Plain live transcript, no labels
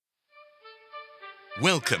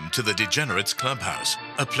Welcome to the Degenerates Clubhouse,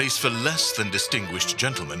 a place for less than distinguished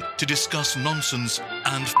gentlemen to discuss nonsense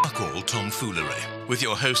and fuck-all tomfoolery, with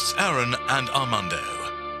your hosts Aaron and Armando.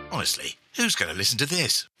 Honestly, who's going to listen to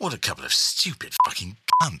this? What a couple of stupid fucking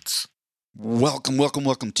cunts. Welcome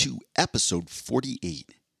to episode 48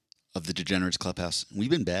 of the Degenerates Clubhouse. We've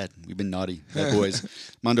been bad. We've been naughty. Bad boys.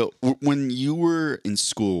 Mondo, when you were in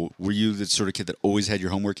school, were you the sort of kid that always had your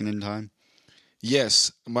homework in time?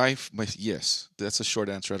 Yes, my yes. That's a short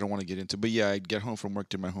answer. I don't want to get into, but yeah, I'd get home from work,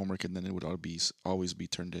 do my homework, and then it would always be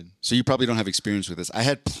turned in. So you probably don't have experience with this. I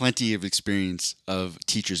had plenty of experience of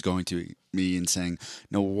teachers going to me and saying,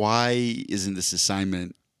 "No, why isn't this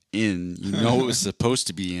assignment in? You know it was supposed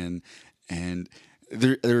to be in." And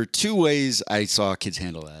there are two ways I saw kids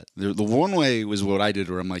handle that. The one way was what I did,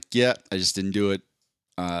 where I'm like, "Yeah, I just didn't do it.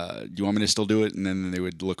 Do you want me to still do it?" And then they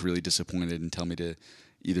would look really disappointed and tell me to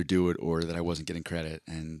either do it or that I wasn't getting credit,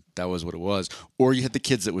 and that was what it was. Or you had the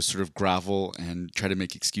kids that would sort of grovel and try to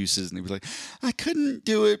make excuses, and they'd be like, "I couldn't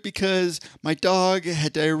do it because my dog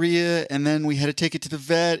had diarrhea, and then we had to take it to the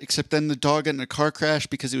vet, except then the dog got in a car crash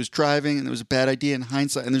because it was driving, and it was a bad idea in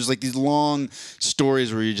hindsight." And there's like these long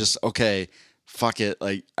stories where you're just, okay, fuck it.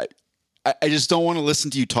 Like, I just don't want to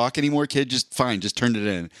listen to you talk anymore, kid. Just fine, just turn it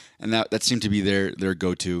in. And that seemed to be their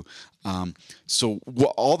go-to. So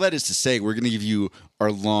all that is to say, we're going to give you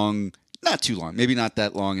our long, not too long, maybe not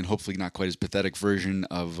that long, and hopefully not quite as pathetic version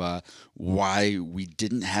of why we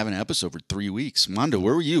didn't have an episode for 3 weeks. Mondo,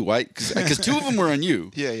 where were you? Why? Because two of them were on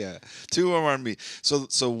you. Yeah. 2 of them are on me.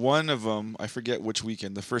 So one of them, I forget which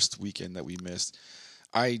weekend, the first weekend that we missed,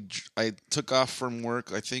 I took off from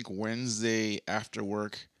work, I think Wednesday after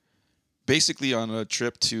work, basically on a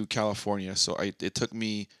trip to California. So it took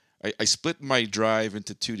me, I split my drive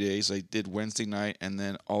into 2 days. I did Wednesday night and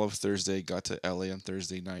then all of Thursday, got to LA on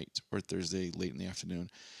Thursday night or Thursday late in the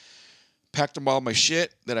afternoon. Packed up all my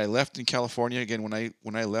shit that I left in California. Again,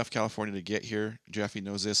 when I left California to get here, Jeffy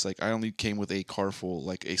knows this, like I only came with a car full,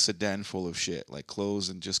 like a sedan full of shit, like clothes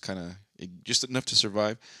and just enough to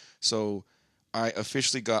survive. So I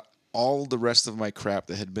officially got all the rest of my crap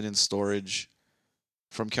that had been in storage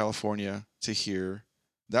from California to here.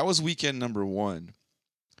 That was weekend number 1.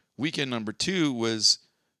 Weekend number 2 was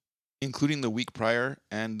including the week prior,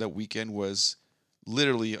 and the weekend was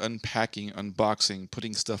literally unpacking, unboxing,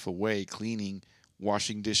 putting stuff away, cleaning,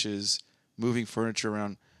 washing dishes, moving furniture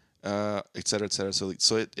around, et cetera, et cetera.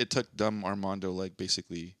 So it took dumb Armando like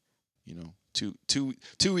basically, two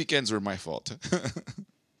weekends were my fault.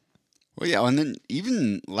 Well, yeah, and then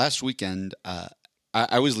even last weekend,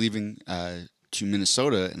 I was leaving to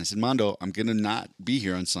Minnesota, and I said, "Mondo, I'm going to not be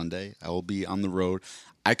here on Sunday. I will be on the road.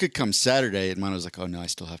 I could come Saturday," and Mondo was like, "Oh, no, I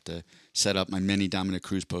still have to set up my many Dominic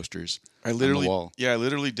Cruz posters on the wall." Yeah, I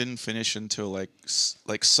literally didn't finish until like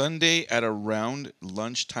Sunday at around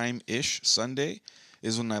lunchtime-ish. Sunday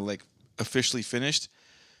is when I like officially finished.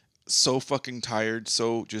 So fucking tired,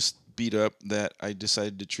 so just beat up that I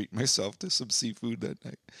decided to treat myself to some seafood that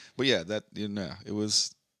night. But yeah, it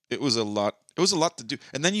was a lot. It was a lot to do.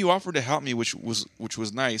 And then you offered to help me, which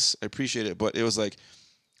was nice. I appreciate it. But it was like,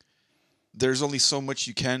 there's only so much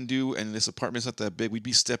you can do, and this apartment's not that big. We'd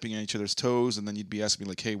be stepping on each other's toes, and then you'd be asking me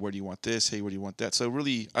like, "Hey, where do you want this? Hey, where do you want that?" So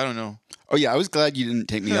really, I don't know. Oh yeah, I was glad you didn't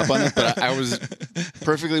take me up on it, but I was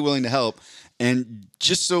perfectly willing to help. And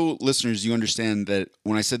just so listeners, you understand that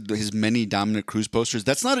when I said his many Dominic Cruz posters,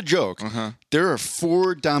 that's not a joke. Uh-huh. There are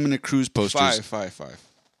 4 Dominic Cruz posters. Five.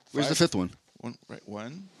 Where's the 5th one?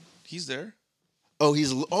 One. He's there.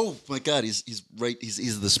 Oh my God, he's right.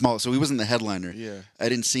 He's the smallest. So he wasn't the headliner. Yeah. I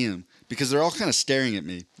didn't see him because they're all kind of staring at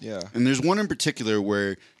me. Yeah. And there's one in particular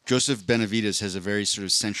where Joseph Benavides has a very sort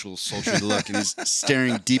of sensual, sultry look, and he's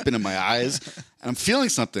staring deep into my eyes. And I'm feeling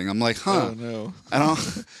something. I'm like, Oh no. I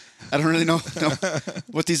don't really know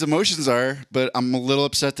what these emotions are, but I'm a little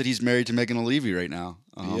upset that he's married to Megan O'Leary right now.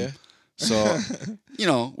 Yeah. So,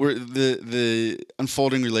 we're the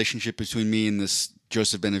unfolding relationship between me and this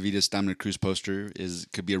Joseph Benavides Dominic Cruz poster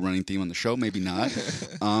could be a running theme on the show, maybe not.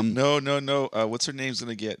 No. What's her name's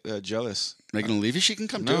gonna get jealous? Megan O'Leary, she can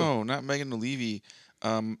come too. No, not Megan O'Leary.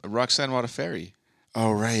 Roxanne Modafferi.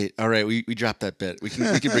 Oh right, all right. We dropped that bit. We can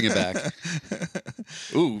bring it back.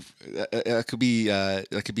 Ooh, that could be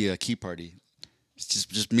a key party. It's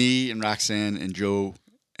just me and Roxanne and Joe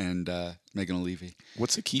and Megan O'Leary.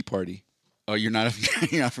 What's a key party? Oh, you're not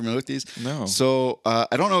familiar with these? No. So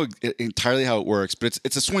I don't know entirely how it works, but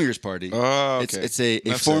it's a swingers party. Oh, okay. It's a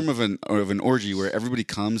form of an orgy where everybody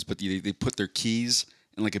comes, but they put their keys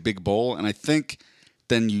in like a big bowl, and I think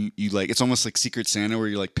then you like it's almost like Secret Santa where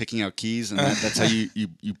you're like picking out keys, and that's how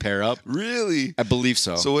you pair up. Really? I believe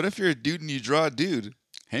so. So what if you're a dude and you draw a dude?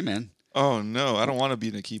 Hey man, Oh no, I don't want to be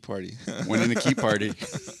in a key party. Went in a key party.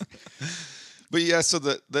 But yeah, so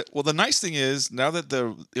the nice thing is now that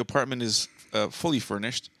the apartment is fully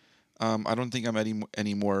furnished, I don't think I'm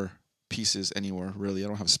any more pieces anywhere really. I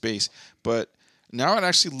don't have space, but now it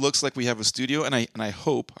actually looks like we have a studio, and I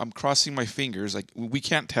hope, I'm crossing my fingers. Like, we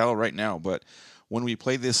can't tell right now, but when we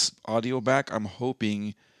play this audio back, I'm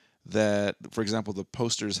hoping that, for example, the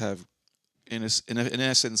posters have in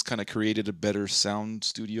essence kind of created a better sound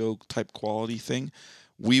studio type quality thing.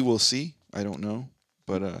 We will see. I don't know.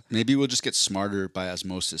 But maybe we'll just get smarter by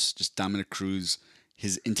osmosis. Just Dominic Cruz,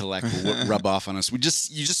 his intellect will rub off on us. You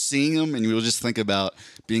just seeing him, and we'll just think about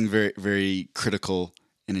being very, very critical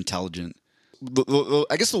and intelligent.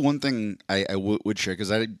 I guess the one thing I would share,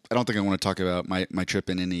 because I don't think I want to talk about my trip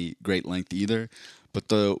in any great length either, but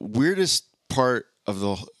the weirdest part of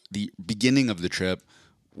the beginning of the trip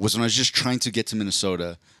was when I was just trying to get to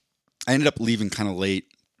Minnesota. I ended up leaving kind of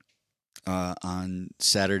late on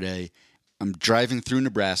Saturday. I'm driving through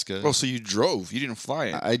Nebraska. oh, so you drove? You didn't fly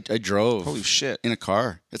it? I drove. Holy shit! In a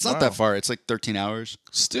car. It's not that far. It's like 13 hours.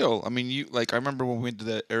 Still, I mean, I remember when we went to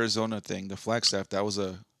the Arizona thing, the Flagstaff. That was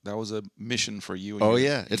a mission for you. Oh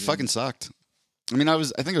yeah, it fucking sucked. I mean, I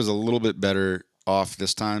think it was a little bit better off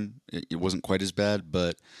this time. It wasn't quite as bad,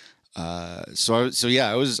 but I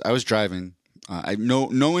was driving. I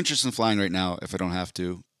no interest in flying right now if I don't have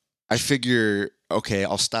to. I figure, okay,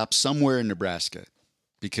 I'll stop somewhere in Nebraska,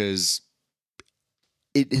 because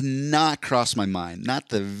it had not crossed my mind, not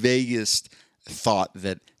the vaguest thought,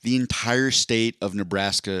 that the entire state of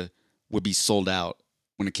Nebraska would be sold out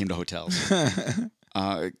when it came to hotels.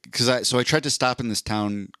 I tried to stop in this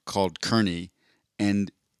town called Kearney,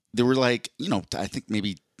 and there were I think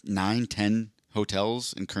maybe 9-10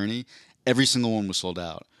 hotels in Kearney. Every single one was sold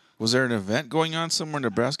out. Was there an event going on somewhere in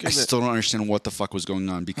Nebraska? I still don't understand what the fuck was going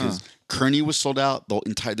on, because Kearney was sold out.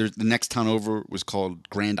 The next town over was called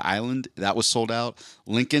Grand Island. That was sold out.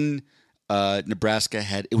 Lincoln, Nebraska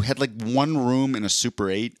had like one room in a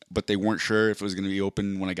Super 8, but they weren't sure if it was going to be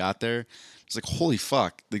open when I got there. It's like, holy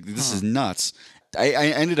fuck, this is nuts.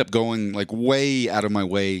 I ended up going like way out of my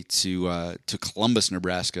way to Columbus,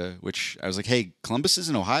 Nebraska, which I was like, hey, Columbus is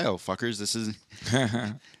in Ohio, fuckers. This is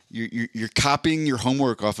you're copying your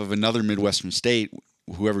homework off of another Midwestern state,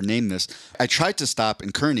 whoever named this. I tried to stop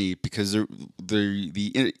in Kearney because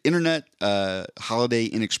the internet Holiday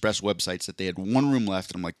Inn Express websites that they had one room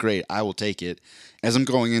left, and I'm like, great, I will take it. As I'm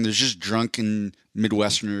going in, there's just drunken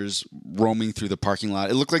Midwesterners roaming through the parking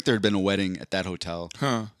lot. It looked like there had been a wedding at that hotel.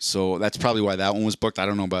 So that's probably why that one was booked. I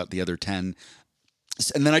don't know about the other 10.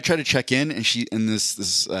 And then I tried to check in, and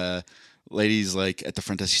this lady's like at the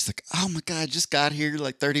front desk. She's like, "Oh my god, I just got here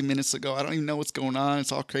like 30 minutes ago. I don't even know what's going on.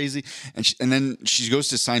 It's all crazy." And then she goes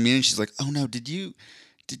to sign me in, and she's like, "Oh no, did you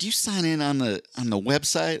sign in on the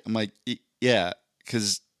website?" I'm like, "Yeah,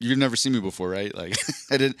 because you've never seen me before, right?" Like,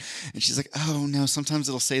 I didn't. And she's like, "Oh no, sometimes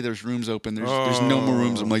it'll say there's rooms open. There's no more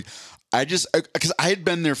rooms." I'm like, because I had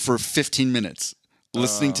been there for 15 minutes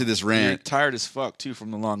listening to this rant. You're tired as fuck too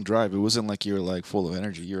from the long drive. It wasn't like you were like full of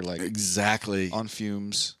energy. You were like exactly on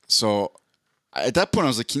fumes. So at that point, I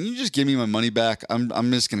was like, "Can you just give me my money back? I'm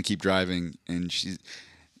just gonna keep driving." And she's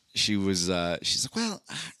like, "Well,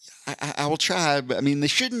 I will try, but I mean, they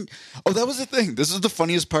shouldn't." Oh, that was the thing. This is the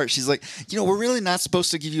funniest part. She's like, "We're really not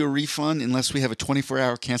supposed to give you a refund unless we have a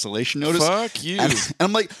 24-hour cancellation notice." Fuck you. And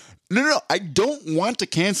I'm like, No, I don't want to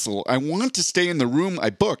cancel. I want to stay in the room I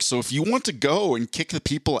booked. So if you want to go and kick the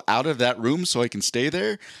people out of that room so I can stay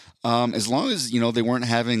there, as long as, they weren't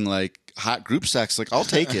having like hot group sex, like I'll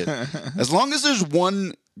take it. As long as there's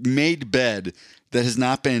one made bed that has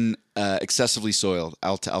not been excessively soiled,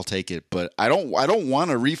 I'll take it. But I don't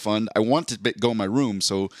want a refund. I want to go in my room.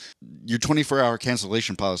 So your 24-hour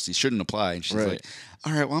cancellation policy shouldn't apply. And she's like,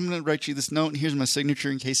 "All right, well, I'm going to write you this note, and here's my signature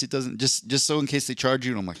in case it doesn't, just so in case they charge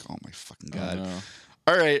you." And I'm like, "Oh my fucking god." Oh, no.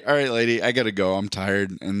 All right, lady, I got to go. I'm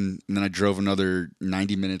tired. And then I drove another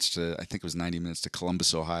 90 minutes to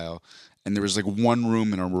Columbus, Ohio. And there was like one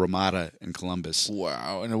room in a Ramada in Columbus.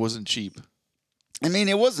 Wow. And it wasn't cheap. I mean,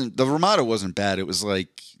 the Ramada wasn't bad. It was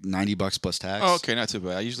like $90 plus tax. Oh, okay, not too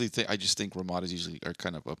bad. I just think Ramadas usually are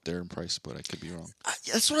kind of up there in price, but I could be wrong.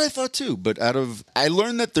 That's what I thought too. But I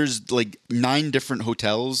learned that there's like 9 different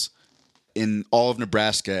hotels in all of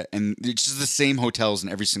Nebraska, and it's just the same hotels in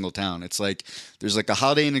every single town. It's like there's like a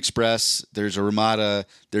Holiday Inn Express, there's a Ramada,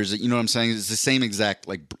 there's you know what I'm saying? It's the same exact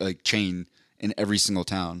like chain in every single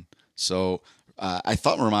town. So I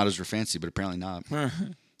thought Ramadas were fancy, but apparently not.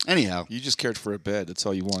 Anyhow, you just cared for a bed. That's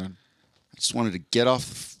all you wanted. I just wanted to get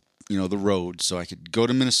off the road, so I could go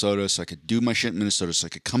to Minnesota, so I could do my shit in Minnesota, so I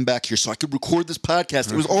could come back here, so I could record this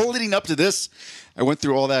podcast. It was all leading up to this. I went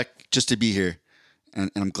through all that just to be here, and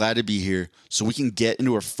I'm glad to be here, so we can get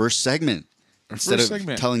into our first segment instead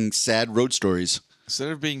of telling sad road stories. Instead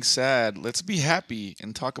of being sad, let's be happy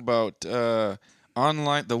and talk about the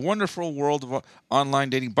wonderful world of online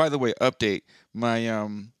dating. By the way, update: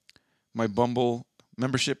 my Bumble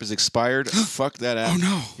membership is expired. Fuck that app. Oh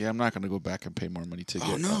no. Yeah, I'm not gonna go back and pay more money to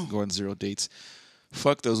go on 0 dates.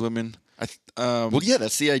 Fuck those women. Well, yeah,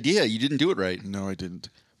 that's the idea. You didn't do it right. No, I didn't.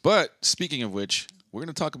 But speaking of which, we're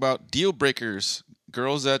gonna talk about deal breakers.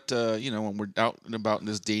 Girls that when we're out and about in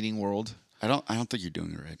this dating world. I don't think you're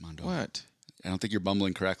doing it right, Mondo. What? I don't think you're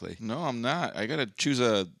bumbling correctly. No, I'm not. I gotta choose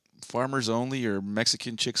a farmers only or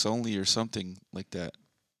Mexican chicks only or something like that.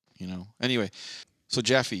 Anyway, so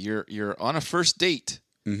Jaffe, you're on a first date,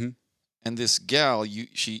 and this gal you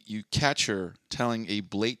catch her telling a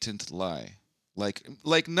blatant lie, like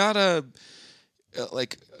not a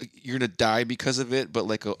like you're gonna die because of it, but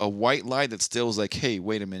like a white lie that still is like, hey,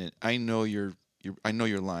 wait a minute, I know you're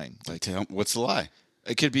lying. Like, what's the lie?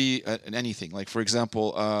 It could be anything. Like, for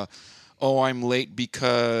example, I'm late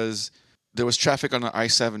because there was traffic on the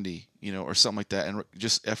I-70, or something like that. And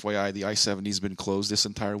just FYI, the I-70 has been closed this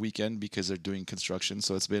entire weekend because they're doing construction.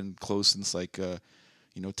 So it's been closed since 10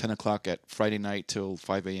 o'clock at Friday night till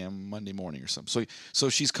 5 a.m. Monday morning or something. So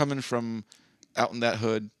she's coming from out in that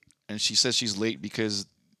hood, and she says she's late because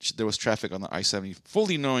there was traffic on the I-70,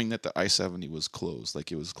 fully knowing that the I-70 was closed,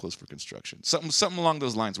 like it was closed for construction. Something along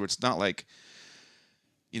those lines, where it's not like,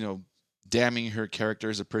 damning her character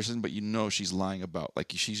as a person, but she's lying about,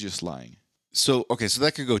 like, she's just lying. So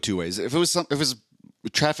that could go two ways. If it was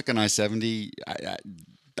traffic on I-70,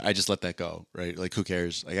 I just let that go, right? Like, who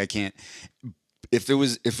cares? Like, I can't. If it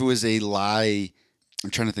was a lie, I'm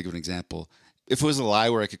trying to think of an example. If it was a lie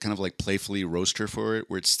where I could kind of like playfully roast her for it,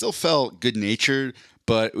 where it still felt good natured,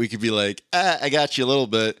 but we could be like, I got you a little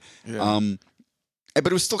bit. Yeah. But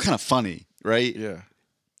it was still kind of funny, right? Yeah.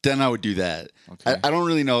 Then I would do that. Okay. I don't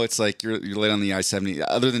really know. It's like you're late on the I-70.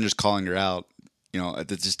 Other than just calling her out,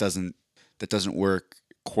 that doesn't work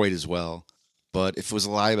quite as well. But if it was a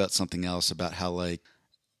lie about something else, about how, like,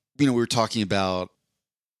 we were talking about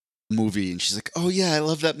a movie, and she's like, "Oh yeah, I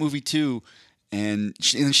love that movie too," and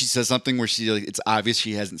then she says something where it's obvious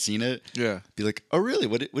she hasn't seen it. Yeah. Be like, "Oh really?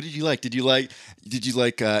 What did you like? Did you like?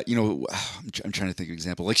 I'm trying to think of an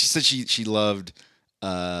example. Like, she said she loved.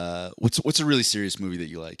 What's a really serious movie that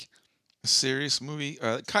you like? A serious movie?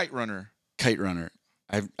 Kite Runner. Kite Runner.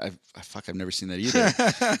 I've never seen that either.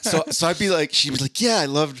 so I'd be like, she was like, yeah, I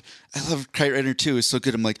loved Kite Runner too. It's so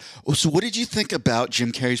good. I'm like, oh, so what did you think about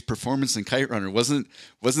Jim Carrey's performance in Kite Runner? Wasn't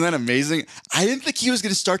that amazing? I didn't think he was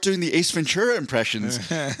going to start doing the Ace Ventura impressions,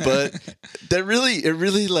 but it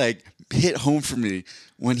really like hit home for me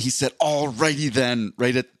when he said, "Alrighty then,"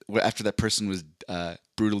 after that person was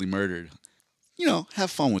brutally murdered. Have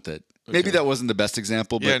fun with it. Okay. Maybe that wasn't the best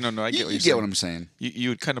example, but yeah, no, I get what you're saying. You get what I'm saying. You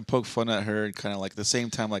would kind of poke fun at her and kind of like at the same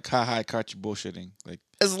time, like, haha, I caught you bullshitting. Like,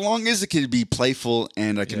 as long as it could be playful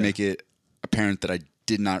and I can make it apparent that I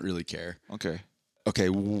did not really care. Okay.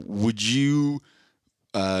 Would you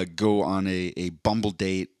go on a Bumble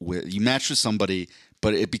date you match with somebody,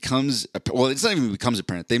 but it becomes it's not even becomes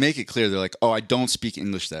apparent. They make it clear. They're like, oh, I don't speak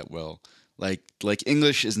English that well. Like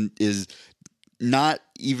English is not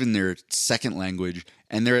even their second language,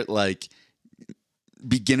 and they're at like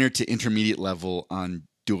beginner to intermediate level on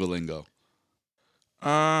Duolingo.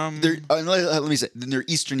 Let me say, they're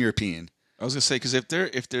Eastern European. I was gonna say, because if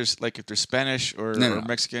they're Spanish or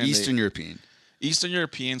Mexican, Eastern European. Eastern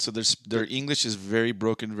European, so their English is very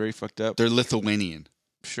broken, very fucked up. They're Lithuanian.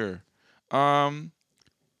 Sure.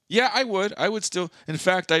 Yeah, I would still. In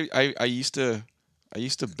fact, I used to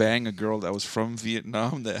bang a girl that was from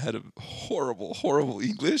Vietnam that had a horrible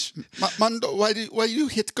English. Mando, why do you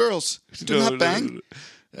hit girls? Do not bang.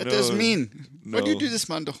 That doesn't mean. No. Why do you do this,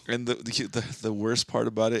 Mando? And the worst part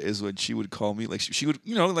about it is when she would call me, like she would,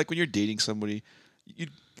 like when you're dating somebody,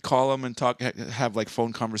 you'd call them and talk, have like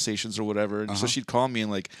phone conversations or whatever. And so she'd call me and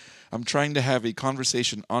like, I'm trying to have a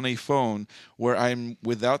conversation on a phone where I'm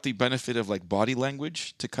without the benefit of like body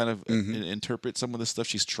language to kind of interpret some of the stuff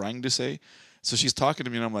she's trying to say. So she's talking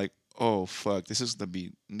to me, and I'm like, "Oh fuck, this is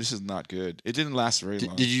not good." It didn't last very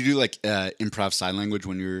long. Did you do like improv sign language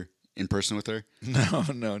when you were in person with her?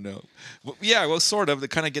 No. Well, yeah, well, sort of. To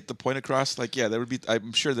kind of get the point across. Like, yeah, there would be.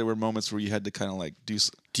 I'm sure there were moments where you had to kind of like do.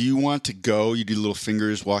 Do you want to go? You do little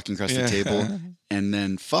fingers walking across the table, and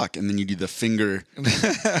then and then you do the finger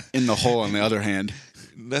in the hole on the other hand.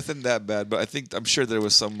 Nothing that bad, but I'm sure there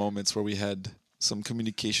was some moments where we had some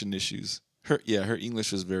communication issues. her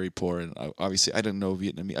English was very poor, and obviously I don't know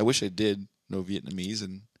Vietnamese. I wish I did know Vietnamese,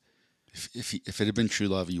 and If it had been true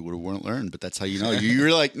love, you would have weren't learned. But that's how you know. You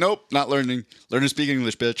were like, nope, not learning. Learn to speak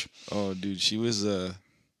English, bitch. oh, dude, she was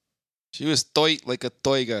toy like a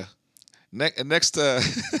toiga. Next,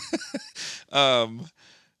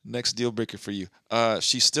 next deal breaker for you.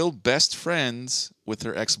 She's still best friends with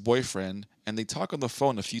her ex-boyfriend, and they talk on the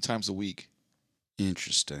phone a few times a week.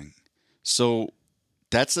 Interesting. So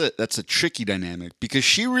that's a tricky dynamic because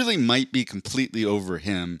she really might be completely over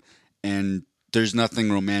him, and there's nothing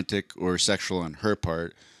romantic or sexual on her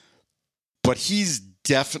part, but he's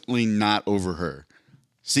definitely not over her.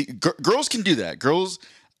 See, girls can do that. Girls,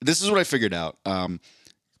 this is what I figured out.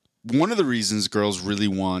 One of the reasons girls really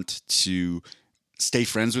want to stay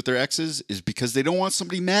friends with their exes is because they don't want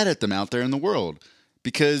somebody mad at them out there in the world.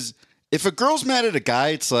 Because if a girl's mad at a guy,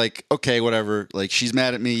 it's like, okay, whatever. Like, she's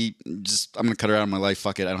mad at me. Just, I'm going to cut her out of my life.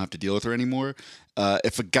 Fuck it. I don't have to deal with her anymore.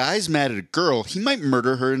 If a guy's mad at a girl, he might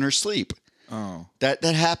murder her in her sleep. Oh, That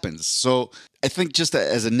happens. So I think just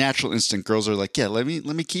as a natural instinct, girls are like, yeah, let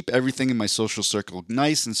me keep everything in my social circle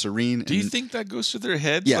nice and serene. do you think that goes through their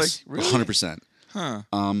heads? Yes, like, really? 100%. Huh.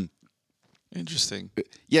 Interesting.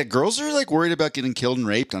 Yeah, girls are like worried about getting killed and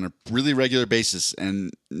raped on a really regular basis,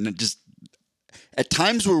 and just at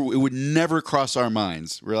times where it would never cross our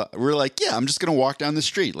minds. We're like, yeah, I'm just gonna walk down the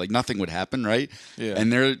street, like nothing would happen, right? Yeah.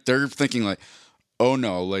 And they're thinking like, oh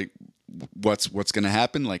no, like what's gonna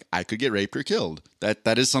happen? Like I could get raped or killed.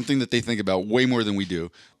 That is something that they think about way more than we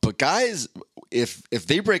do. But guys, if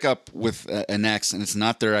they break up with an ex and it's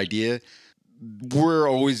not their idea, we're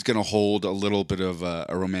always going to hold a little bit of a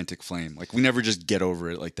romantic flame. Like, we never just get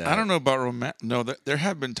over it like that. I don't know about romantic. No, there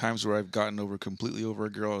have been times where I've gotten completely over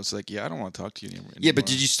a girl. It's like, yeah, I don't want to talk to you anymore. Yeah, but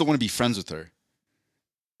did you still want to be friends with her?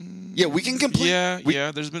 Yeah, we can complete.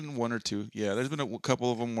 Yeah. There's been one or two. Yeah, there's been a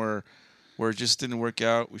couple of them where it just didn't work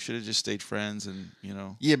out. We should have just stayed friends, and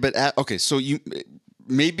Yeah, but okay, so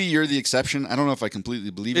maybe you're the exception. I don't know if I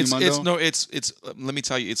completely believe you, Mundo. It's. Let me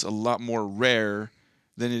tell you, it's a lot more rare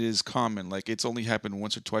than it is common. Like, it's only happened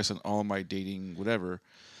once or twice on all my dating, whatever.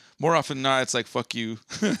 More often than not, it's like, fuck you.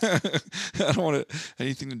 I don't want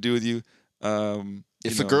anything to do with you.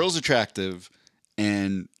 If a girl's attractive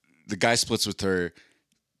and the guy splits with her,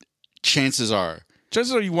 chances are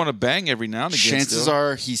you want to bang every now and again. Chances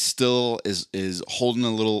are he still is holding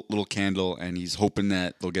a little candle, and he's hoping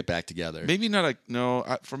that they'll get back together. Maybe not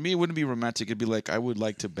for me, it wouldn't be romantic. It'd be like, I would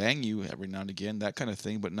like to bang you every now and again, that kind of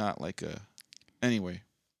thing, but not like a... Anyway,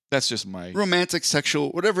 that's just my... Romantic, sexual,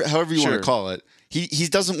 whatever, however you want Sure. to call it. He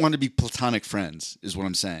doesn't want to be platonic friends, is what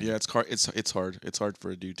I'm saying. Yeah, it's hard. It's hard. It's hard for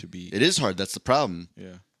a dude to be... It is hard. That's the problem.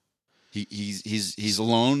 Yeah. He's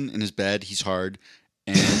alone in his bed. He's hard,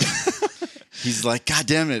 and he's like, God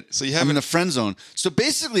damn it! So I'm in the friend zone. So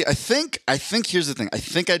basically, I think here's the thing. I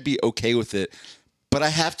think I'd be okay with it, but I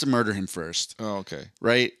have to murder him first. Oh, okay.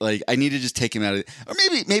 Right? Like I need to just take him out of it. Or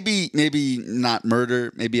maybe not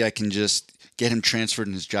murder. Maybe I can just get him transferred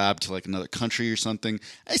in his job to like another country or something.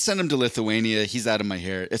 I send him to Lithuania. He's out of my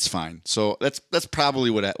hair. It's fine. So that's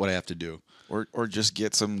probably what I have to do. Or just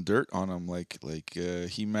get some dirt on him, like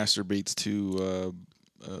he masturbates to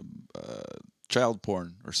child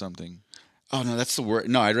porn or something. Oh no, that's the worst.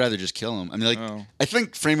 No, I'd rather just kill him. I mean, like I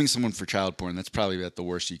think framing someone for child porn, that's probably about the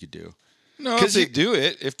worst you could do. No, if they do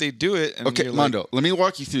it, and okay, you're Mondo, let me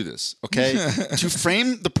walk you through this. Okay, to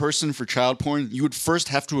frame the person for child porn, you would first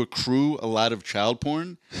have to accrue a lot of child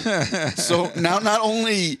porn. So now, not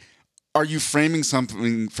only are you framing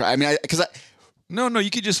something for, No, you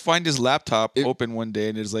could just find his laptop open one day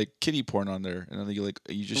and there's like kitty porn on there, and then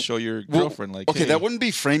you just show your girlfriend like, okay, hey. that wouldn't be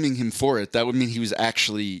framing him for it. That would mean he was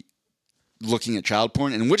actually looking at child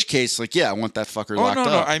porn. In which case, like, yeah, I want that fucker locked up.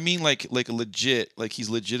 No, I mean like legit, like he's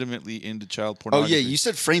legitimately into child Oh pornography. yeah, you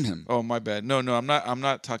said frame him. Oh my bad. No, I'm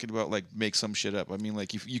not talking about like make some shit up. I mean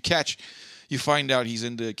like you find out he's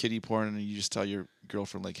into kitty porn, and you just tell your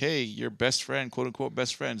girlfriend like, hey, your best friend, quote unquote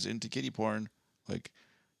best friend's into kitty porn. Like,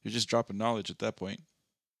 you're just dropping knowledge at that point.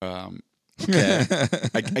 Okay.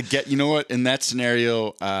 I get, you know what? In that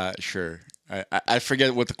scenario, sure. I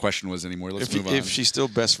forget what the question was anymore. Let's move on. If she's still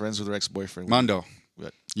best friends with her ex-boyfriend. Mondo,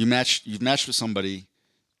 What? you've matched with somebody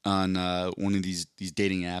on one of these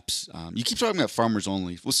dating apps. You keep talking about farmers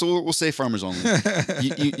only. We'll say farmers only.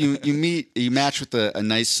 you match with a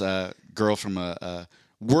nice girl from a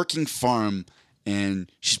working farm,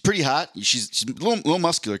 and she's pretty hot. She's a little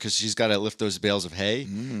muscular because she's got to lift those bales of hay.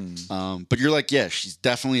 But you're like, yeah, she's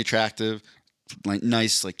definitely attractive, like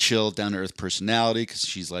nice, like chill, down to earth personality, because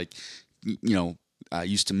she's like,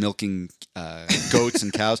 used to milking goats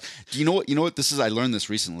and cows. Do you know what? This is. I learned this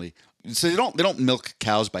recently. so they don't milk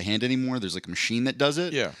cows by hand anymore. There's like a machine that does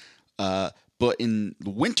it. Yeah. But in the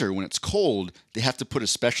winter when it's cold, they have to put a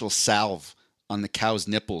special salve on the cow's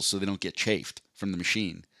nipples so they don't get chafed from the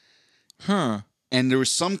machine. Huh. And there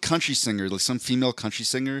was some country singer, like some female country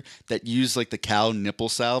singer, that used like the cow nipple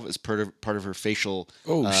salve as part of her facial.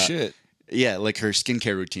 Oh shit. Yeah, like her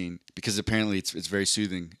skincare routine, because apparently it's very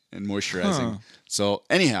soothing and moisturizing. Huh. So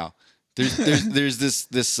anyhow, there's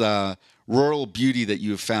this rural beauty that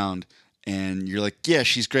you have found, and you're like, yeah,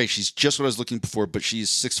 she's great. She's just what I was looking for, but she's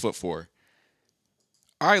 6'4".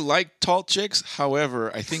 I like tall chicks. However,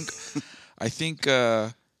 I think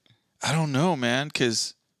I don't know, man,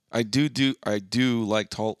 because I do like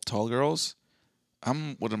tall girls.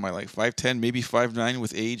 What am I, like 5'10", maybe 5'9"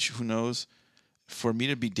 with age? Who knows? For me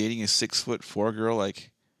to be dating a 6'4" girl,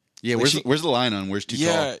 like, Yeah, like where's the line on where's too tall?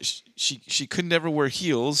 yeah, she could never wear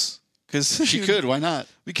heels because She could. Why not?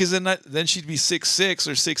 because then she'd be 6'6"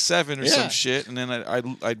 or 6'7" or Yeah. some shit, and then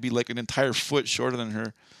I'd be like an entire foot shorter than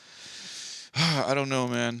her. I don't know,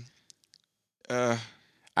 man.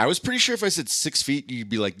 I was pretty sure if I said 6 feet, you'd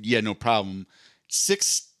be like, yeah, no problem.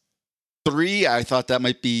 6'3", I thought that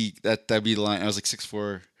might be that'd be the line. I was like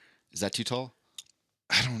 6'4". Is that too tall?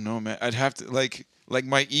 I don't know, man. I'd have to like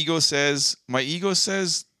my ego says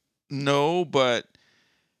no, but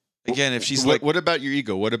again, if she's what about your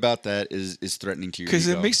ego? What about that is threatening to your ego? because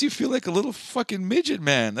it makes you feel like a little fucking midget,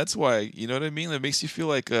 man. That's why, you know what I mean? It makes you feel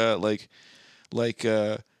like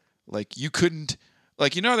you couldn't,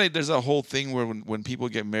 like, you know, there's a whole thing where when people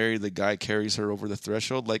get married, the guy carries her over the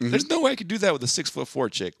threshold. Like, there's no way I could do that with a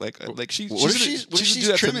 6'4" chick. Like what if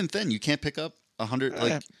she's trim and thin? You can't pick up 100.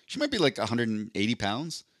 Like she might be like 180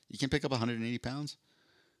 pounds. You can't pick up 180 pounds.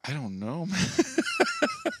 I don't know, man.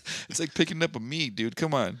 It's like picking up a meat, dude.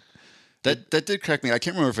 Come on. That did crack me. I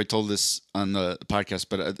can't remember if I told this on the podcast,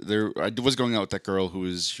 but I was going out with that girl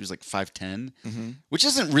she was like 5'10", which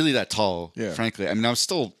isn't really that tall, frankly. I mean, I was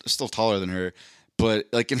still taller than her, but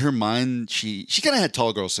like in her mind, she kind of had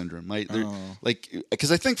tall girl syndrome, right? Like,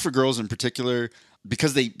 because I think for girls in particular,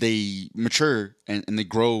 because they mature and they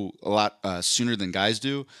grow a lot sooner than guys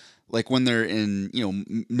do. Like when they're in,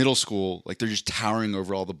 middle school, like they're just towering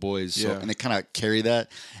over all the boys, and they kind of carry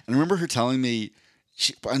that. And I remember her telling me,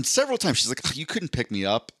 and several times she's like, oh, "You couldn't pick me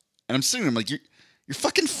up," and I'm sitting there, I'm like, "You're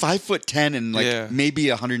fucking 5'10" and like maybe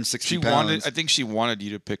 160 pounds." I think she wanted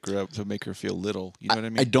you to pick her up to make her feel little. You know what I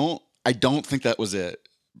mean? I don't think that was it,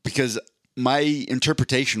 because my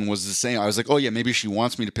interpretation was the same. I was like, "Oh yeah, maybe she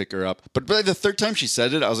wants me to pick her up." But by the third time she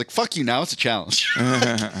said it, I was like, "Fuck you! Now it's a challenge."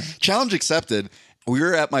 Challenge accepted. We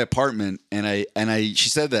were at my apartment, and she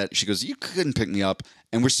said that. She goes, "You couldn't pick me up,"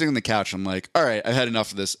 and we're sitting on the couch. I'm like, "All right, I've had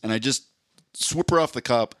enough of this," and I just swoop her off the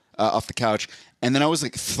couch, and then I was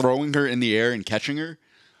like throwing her in the air and catching her.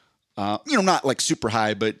 Not like super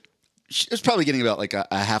high, but it was probably getting about like a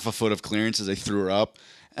half a foot of clearance as I threw her up.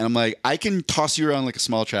 And I'm like, I can toss you around like a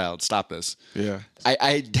small child. Stop this. Yeah.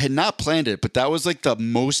 I had not planned it, but that was like the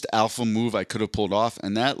most alpha move I could have pulled off,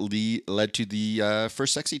 and that led to the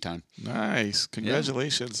first sexy time. Nice.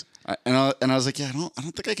 Congratulations. Yeah. I was like, yeah, I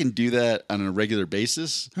don't think I can do that on a regular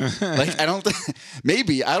basis. Like,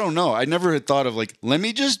 maybe, I don't know. I never had thought of like, let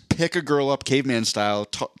me just pick a girl up caveman style,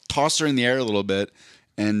 toss her in the air a little bit,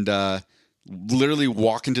 and literally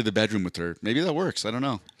walk into the bedroom with her. Maybe that works. I don't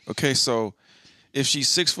know. Okay, so if she's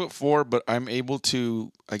 6'4", but I'm able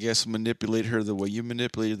to, I guess, manipulate her the way you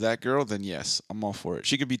manipulated that girl, then yes, I'm all for it.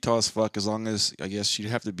 She could be tall as fuck, as long as, I guess, she'd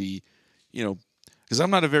have to be, because I'm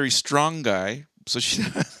not a very strong guy, so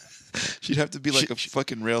she'd have to be like a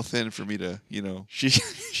fucking rail thin for me to, She's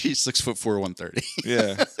 6'4", 130.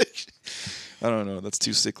 Yeah. I don't know. That's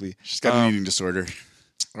too sickly. She's got an eating disorder.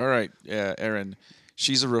 All right. Yeah, Aaron.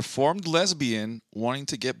 She's a reformed lesbian wanting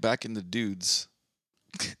to get back into dudes.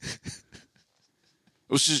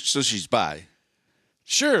 So she's bi.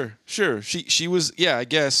 Sure. She was, yeah, I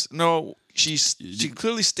guess. No, she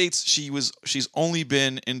clearly states she's only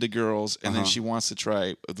been into girls, and then she wants to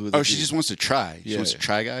try with she just wants to try. She wants to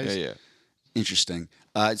try guys? Yeah. Interesting.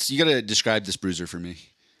 So you got to describe this bruiser for me.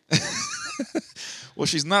 Well,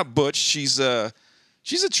 she's not butch. She's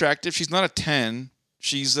attractive. She's not a 10.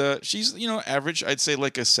 She's average. I'd say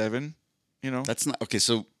like a 7, That's not okay,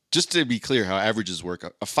 so just to be clear how averages work,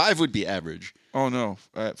 a 5 would be average. Oh no,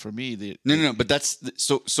 for me no, but that's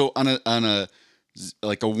so on a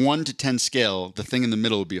like a 1 to 10 scale, the thing in the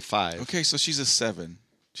middle would be a 5. Okay, so she's a 7.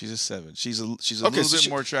 She's a 7. She's a little bit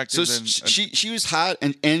more attractive than she was hot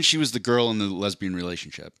and she was the girl in the lesbian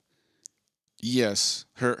relationship. Yes,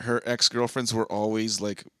 her ex-girlfriends were always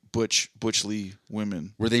like butchly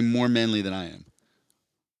women. Were they more manly than I am?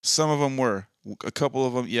 Some of them were. A couple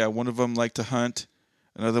of them, yeah. One of them liked to hunt.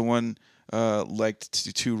 Another one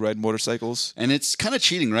liked to ride motorcycles. And it's kind of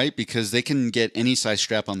cheating, right? Because they can get any size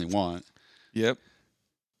strap-on they want. Yep.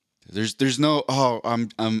 There's no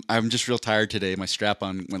I'm just real tired today. My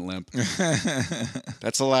strap-on went limp.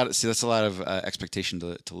 That's a lot. That's a lot of expectation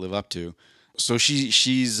to live up to. So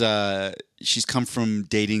she's come from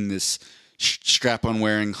dating this strap-on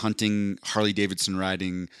wearing, hunting, Harley Davidson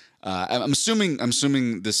riding. I'm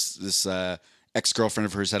assuming this ex-girlfriend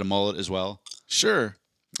of hers had a mullet as well. Sure.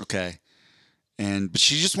 Okay. But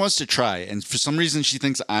she just wants to try, and for some reason she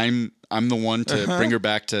thinks I'm the one to bring her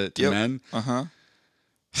back to men.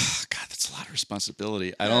 God, that's a lot of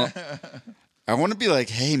responsibility. I want to be like,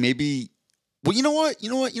 hey, maybe. Well, you know what?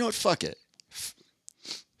 Fuck it.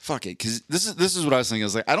 Fuck it. Because this is what I was thinking. I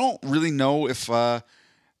was like, I don't really know if I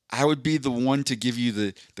would be the one to give you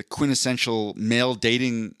the quintessential male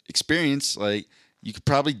dating experience. Like, you could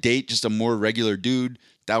probably date just a more regular dude.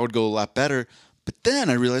 That would go a lot better. But then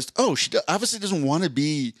I realized, she obviously doesn't want to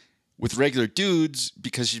be with regular dudes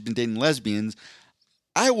because she's been dating lesbians.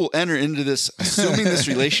 I will enter into this assuming this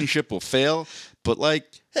relationship will fail, but like,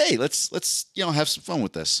 hey, let's have some fun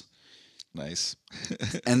with this. Nice.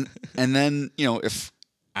 and then if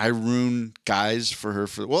I ruin guys for her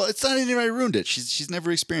well, it's not even I ruined it. She's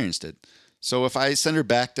never experienced it. So if I send her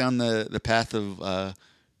back down the path of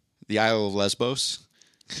the Isle of Lesbos,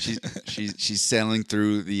 she's sailing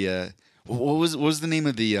through the what was the name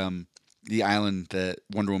of the island that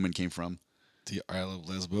Wonder Woman came from? The Isle of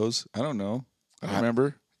Lesbos? I don't know. I don't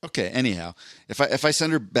remember. Okay. Anyhow, if I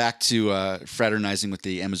send her back to fraternizing with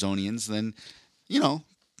the Amazonians, then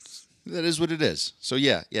that is what it is. So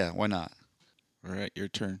yeah, why not? All right, your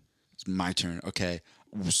turn. It's my turn. Okay.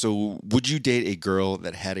 So would you date a girl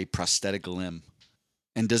that had a prosthetic limb?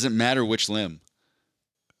 And does it matter which limb?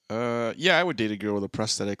 Yeah, I would date a girl with a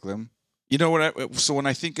prosthetic limb. You know what? So when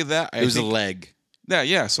I think of that, It was a leg.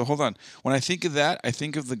 Yeah. So hold on. When I think of that, I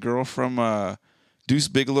think of the girl from Deuce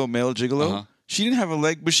Bigelow, Male Gigolo. Uh-huh. She didn't have a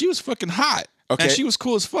leg, but she was fucking hot. Okay. And she was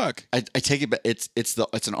cool as fuck. I take it back. It's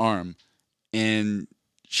an arm, and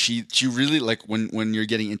she really like when you're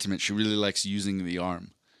getting intimate. She really likes using the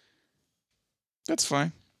arm. That's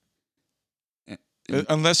fine. And-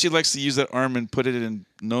 Unless she likes to use that arm and put it in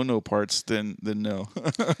no parts, then no.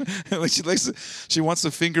 Like she wants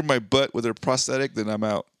to finger my butt with her prosthetic, then I'm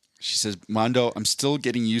out. She says, Mondo, I'm still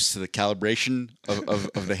getting used to the calibration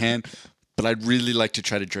of the hand, but I'd really like to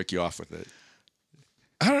try to jerk you off with it.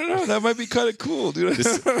 I don't know. That might be kind of cool, dude.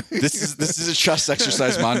 This is a trust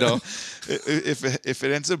exercise, Mondo. If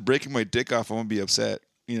it ends up breaking my dick off, I'm gonna be upset,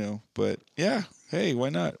 But yeah, hey, why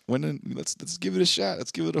not? Let's give it a shot.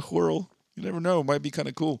 Let's give it a whirl. You never know. It might be kind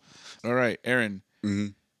of cool. All right, Aaron. Mm-hmm.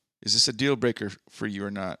 Is this a deal breaker for you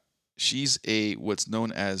or not? She's what's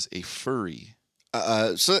known as a furry.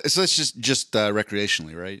 So that's just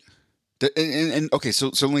recreationally, right? And okay,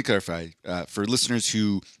 so let me clarify for listeners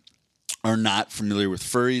who are not familiar with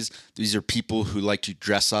furries. These are people who like to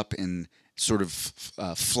dress up in sort of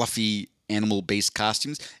fluffy animal-based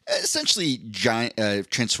costumes, essentially giant,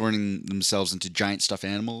 transforming themselves into giant stuffed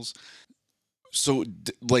animals. So,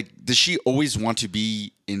 does she always want to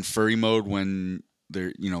be in furry mode when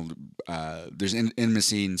there's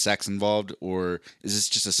intimacy and sex involved, or is this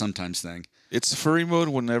just a sometimes thing? It's furry mode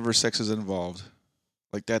whenever sex is involved.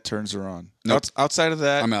 Like that turns her on. Nope. Outside of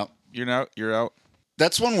that, I'm out. You're out. You're out.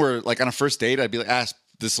 That's one where, like, on a first date, I'd be like,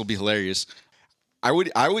 this will be hilarious. I would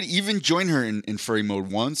even join her in furry mode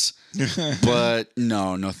once, but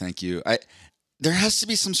no, thank you. There has to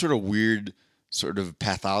be some sort of weird sort of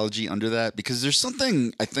pathology under that, because there's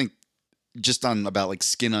something I think just about like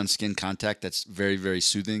skin on skin contact that's very, very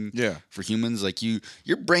soothing for humans. Like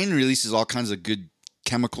your brain releases all kinds of good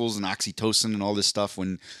chemicals and oxytocin and all this stuff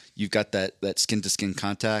when you've got that skin to skin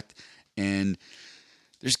contact. And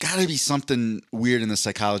there's got to be something weird in the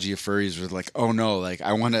psychology of furries where like, oh no, like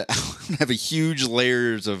I want to have a huge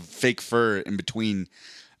layers of fake fur in between.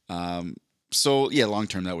 So yeah, long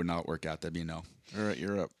term that would not work out. That'd be a no. All right,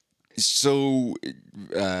 you're up. So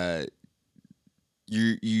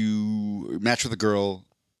you match with a girl,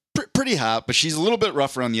 pretty hot, but she's a little bit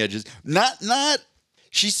rough around the edges. Not.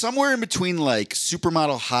 She's somewhere in between like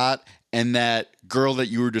supermodel hot and that girl that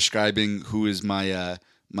you were describing, who is my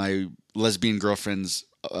my lesbian girlfriend's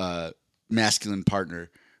masculine partner,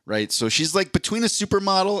 right? So she's like between a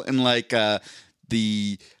supermodel and like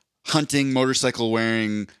the hunting, motorcycle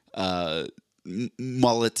wearing,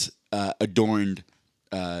 mullet adorned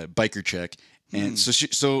biker chick, and so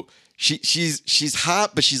she's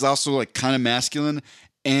hot, but she's also like kind of masculine,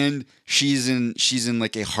 and she's in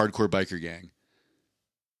like a hardcore biker gang.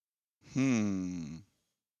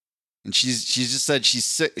 And she's just said she's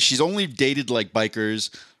sick. She's only dated like bikers.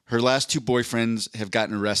 Her last 2 boyfriends have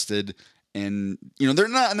gotten arrested, and they're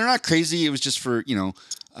not crazy. It was just for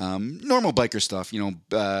normal biker stuff.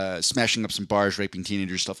 Smashing up some bars, raping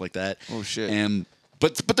teenagers, stuff like that. Oh shit. And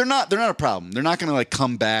but they're not a problem. They're not gonna like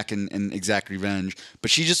come back and exact revenge. But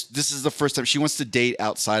this is the first time she wants to date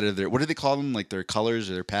outside of what do they call them, like their colors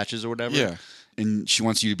or their patches or whatever. Yeah. And she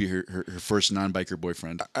wants you to be her first non-biker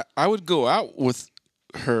boyfriend. I would go out with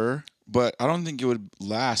her, but I don't think it would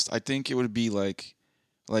last. I think it would be like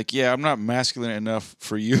yeah, I'm not masculine enough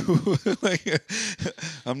for you. Like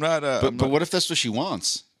I'm not. But what if that's what she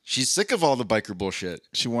wants? She's sick of all the biker bullshit.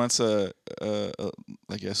 She wants I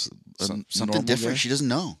guess Something different. Guy. She doesn't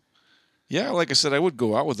know. Yeah, like I said, I would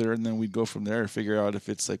go out with her, and then we'd go from there, figure out if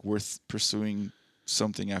it's like worth pursuing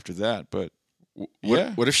something after that. But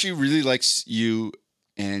What if she really likes you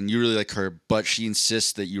and you really like her, but she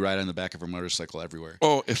insists that you ride on the back of her motorcycle everywhere?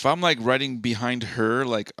 Oh, if I'm like riding behind her,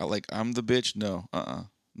 like I'm the bitch, no,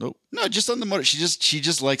 nope, No, just on the motor. She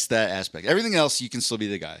just likes that aspect. Everything else, you can still be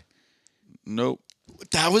the guy. nope.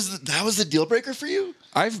 That was the deal breaker for you?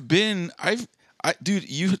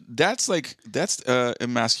 Dude, that's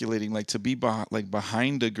emasculating, like to be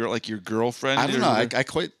behind a girl, like your girlfriend. I don't know. I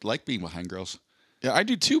quite like being behind girls. Yeah, I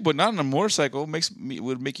do too, but not on a motorcycle.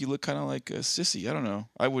 Would make you look kind of like a sissy. I don't know.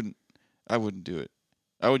 I wouldn't do it.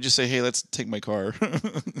 I would just say, hey, let's take my car.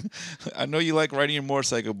 I know you like riding your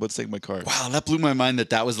motorcycle, but let's take my car. Wow, that blew my mind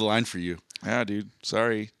that was the line for you. Yeah, dude.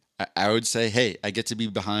 Sorry. I would say, hey, I get to be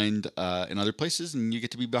behind in other places, and you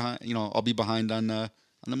get to be behind. I'll be behind on the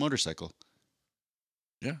motorcycle.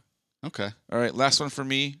 Yeah. Okay. All right. Last one for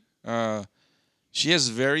me. She has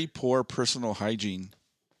very poor personal hygiene.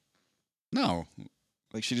 No.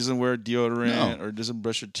 Like she doesn't wear deodorant No. or doesn't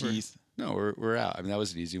brush her teeth. We're out. I mean, that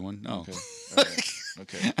was an easy one. No. Okay. All right.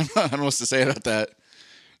 Okay. I don't know what to say about that.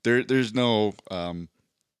 There's no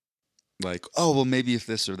like, oh well, maybe if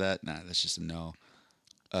this or that. Nah, that's just a no.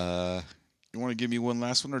 You want to give me one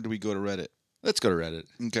last one, or do we go to Reddit? Let's go to Reddit.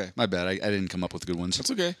 Okay. My bad. I didn't come up with good ones.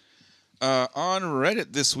 That's okay. On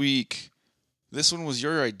Reddit this week, this one was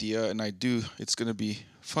your idea, and it's going to be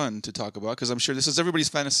fun to talk about because I'm sure this is everybody's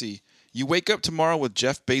fantasy. You wake up tomorrow with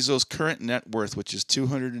Jeff Bezos' current net worth, which is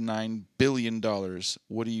 $209 billion.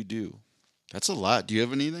 What do you do? That's a lot. Do you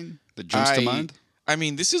have anything that jumps to mind? I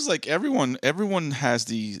mean, this is like everyone has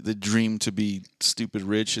the dream to be stupid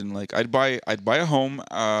rich, and like I'd buy a home.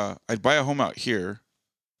 I'd buy a home out here,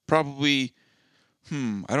 probably.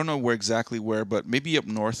 I don't know exactly where, but maybe up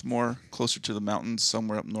north more, closer to the mountains,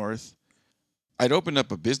 somewhere up north. I'd open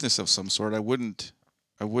up a business of some sort. I wouldn't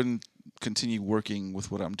continue working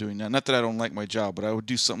with what I'm doing now. Not that I don't like my job, but I would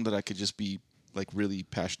do something that I could just be like really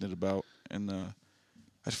passionate about, and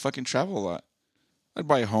I'd fucking travel a lot. I'd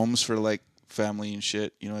buy homes for like family and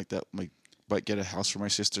shit, like that, like get a house for my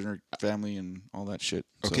sister and her family and all that shit.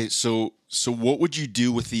 Okay, so what would you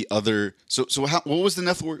do with the other? So what was the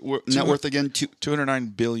net worth again?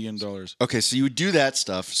 $209 billion. Okay, so you would do that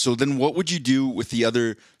stuff. So then, what would you do with the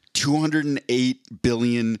other 208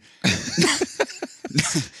 billion,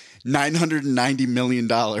 $990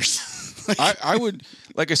 million? I would,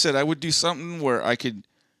 like I said, I would do something where I could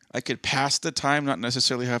pass the time, not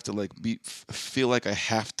necessarily have to like feel like I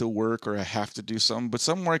have to work or I have to do something, but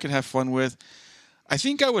somewhere I could have fun with. I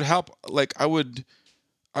think I would help. Like I would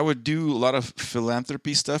do a lot of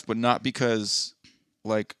philanthropy stuff, but not because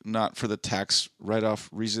not for the tax write-off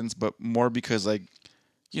reasons, but more because they're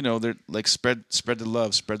like spread the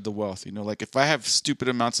love, spread the wealth. Like if I have stupid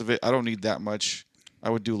amounts of it, I don't need that much. I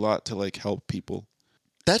would do a lot to like help people.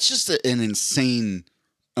 That's just an insane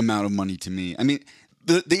amount of money to me. I mean,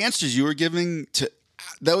 the answers you were giving to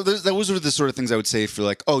those were the sort of things I would say for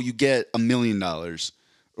like, oh, you get $1 million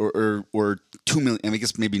or 2 million. I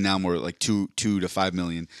guess maybe now more like 2 to 5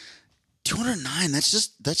 million. 209. That's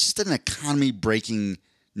just an economy breaking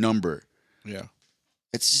number. Yeah,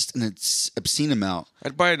 it's just an obscene amount.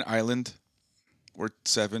 I'd buy an island or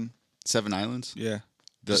 7 islands. Yeah,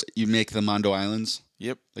 you make the Mondo Islands.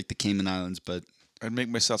 Yep, like the Cayman Islands, but I'd make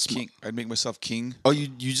myself king. Oh, you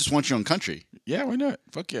just want your own country? Yeah, why not?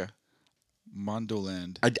 Fuck yeah.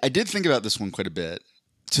 Mondoland. I did think about this one quite a bit,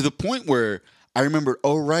 to the point where I remembered,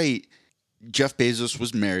 oh, right, Jeff Bezos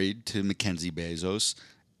was married to Mackenzie Bezos,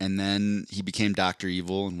 and then he became Dr.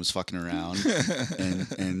 Evil and was fucking around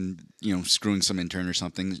and screwing some intern or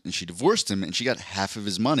something, and she divorced him, and she got half of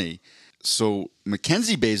his money. So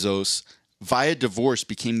Mackenzie Bezos, via divorce,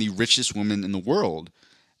 became the richest woman in the world.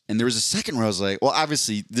 And there was a second where I was like, well,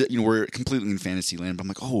 obviously, we're completely in fantasy land, but I'm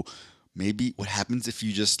like, oh, maybe what happens if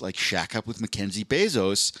you just like shack up with Mackenzie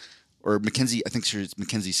Bezos or Mackenzie? I think it's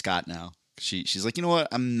Mackenzie Scott now She's like, you know what?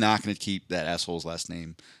 I'm not going to keep that asshole's last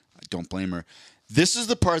name. I don't blame her. This is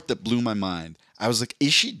the part that blew my mind. I was like,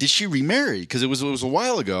 did she remarry? Because it was a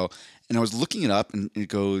while ago, and I was looking it up, and it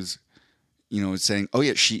goes, it's saying, oh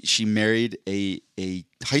yeah, she married a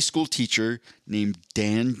high school teacher named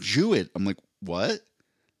Dan Jewett. I'm like, what?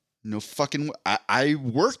 No fucking. I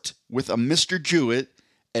worked with a Mr. Jewett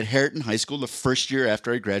at Harriton High School the first year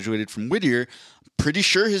after I graduated from Whittier. Pretty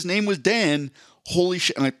sure his name was Dan. Holy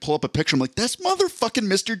shit! And I pull up a picture. I'm like, that's motherfucking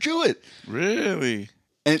Mr. Jewett. Really?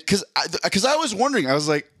 And because I was wondering, I was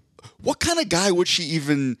like, what kind of guy would she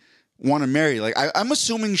even want to marry? Like, I'm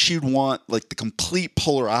assuming she'd want like the complete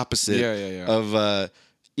polar opposite of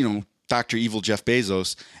Dr. Evil Jeff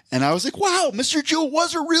Bezos. And I was like, wow, Mr. Jewett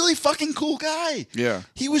was a really fucking cool guy. Yeah.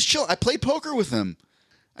 He was chill. I played poker with him.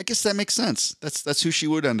 I guess that makes sense. That's who she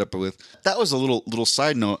would end up with. That was a little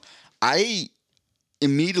side note. I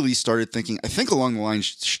immediately started thinking, I think along the lines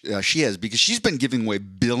she has, because she's been giving away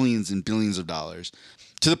billions and billions of dollars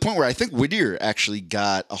to the point where I think Whittier actually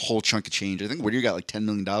got a whole chunk of change. I think Whittier got like $10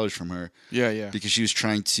 million from her. Yeah. Because she was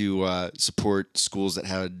trying to support schools that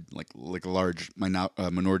had like large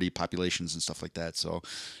minority populations and stuff like that. So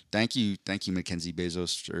thank you, Mackenzie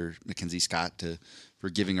Bezos or Mackenzie Scott for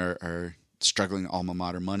giving our struggling alma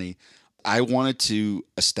mater money. I wanted to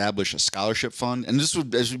establish a scholarship fund, and this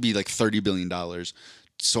would be like $30 billion.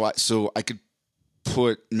 So I could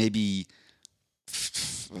put maybe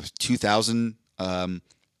 2,000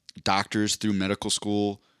 doctors through medical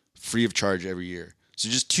school free of charge every year. So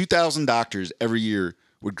just 2,000 doctors every year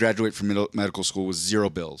would graduate from medical school with zero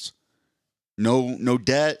bills. No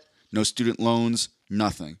debt, no student loans,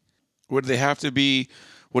 nothing. Would they have to be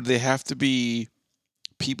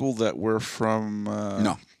people that were from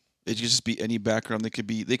No. It could just be any background. They could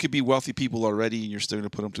be wealthy people already, and you're still going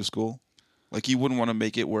to put them to school. Like, you wouldn't want to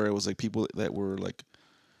make it where it was like people that were like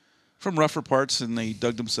from rougher parts and they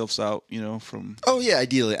dug themselves out, from. Oh yeah,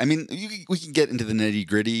 ideally. I mean, we can get into the nitty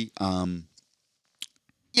gritty.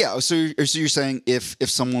 Yeah. So you're saying if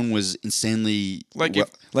someone was insanely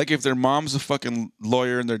if their mom's a fucking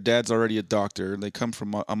lawyer and their dad's already a doctor, and they come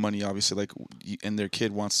from a money, obviously, and their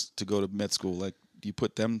kid wants to go to med school, like, do you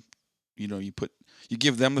put them, you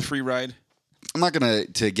give them the free ride? I'm not gonna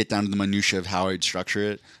get down to the minutia of how I'd structure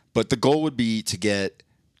it, but the goal would be to get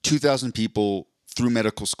 2,000 people through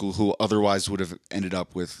medical school who otherwise would have ended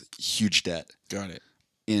up with huge debt. Got it.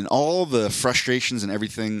 In all the frustrations and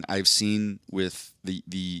everything I've seen with the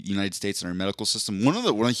United States and our medical system, one of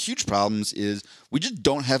the huge problems is we just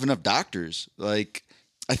don't have enough doctors. Like,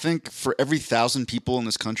 I think for every 1,000 people in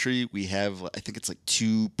this country, we have, I think it's like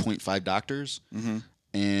 2.5 doctors. Mm-hmm.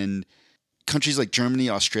 And countries like Germany,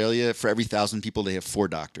 Australia, for every 1,000 people, they have 4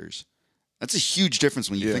 doctors. That's a huge difference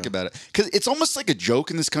when you think about it. Because it's almost like a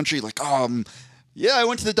joke in this country. Like, yeah, I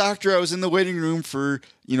went to the doctor. I was in the waiting room for,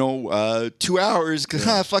 2 hours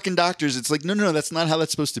because fucking doctors. It's like, no, that's not how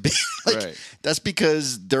that's supposed to be. That's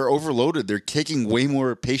because they're overloaded. They're taking way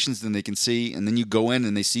more patients than they can see. And then you go in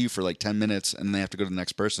and they see you for like 10 minutes and they have to go to the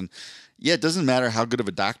next person. Yeah, it doesn't matter how good of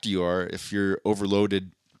a doctor you are. If you're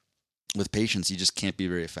overloaded with patients, you just can't be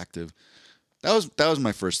very effective. That was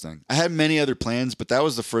my first thing. I had many other plans, but that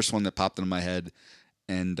was the first one that popped into my head.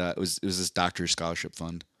 And it was this doctor scholarship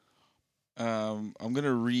fund. I'm going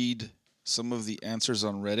to read some of the answers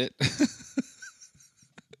on Reddit.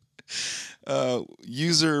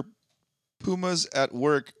 User Pumas at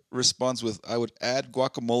work responds with, I would add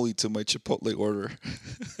guacamole to my Chipotle order.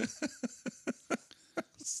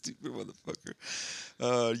 Stupid motherfucker.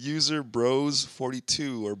 User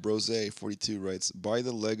Bros42 or Brose42 writes, buy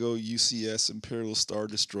the Lego UCS Imperial Star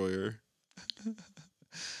Destroyer.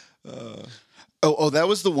 That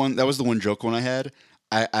was the one. That was the one joke one I had.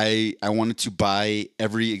 I wanted to buy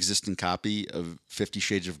every existing copy of 50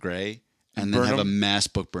 Shades of Grey and then have a mass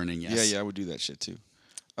book burning. Yes. Yeah, I would do that shit too.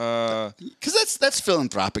 Because that's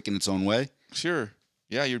philanthropic in its own way. Sure.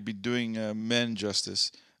 Yeah, you'd be doing men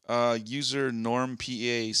justice. User Norm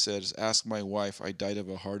PA says, ask my wife. I died of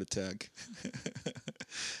a heart attack.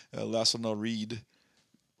 Last one I'll read.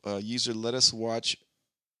 User let us watch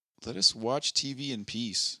TV in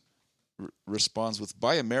peace. Responds with,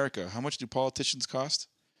 buy America. How much do politicians cost?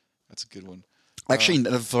 That's a good one. Actually,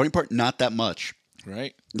 the funny part, not that much.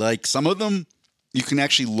 Right? Like, some of them, you can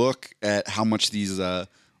actually look at how much these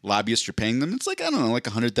lobbyists are paying them. It's like, I don't know, like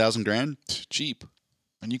 $100,000. Cheap.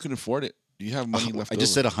 And you can afford it. You have money left over. I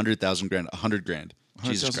just said $100,000. $100,000.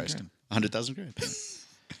 Jesus Christ. Grand. $100,000.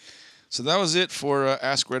 So that was it for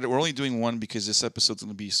Ask Reddit. We're only doing one because this episode's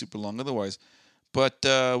going to be super long otherwise. But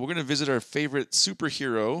we're going to visit our favorite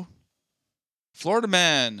superhero, Florida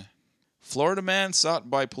Man. Florida man sought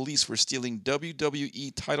by police for stealing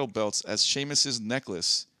WWE title belts as Sheamus's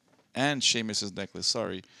necklace.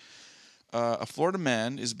 Sorry. A Florida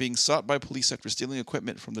man is being sought by police after stealing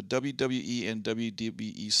equipment from the WWE and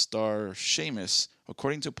WWE star Sheamus.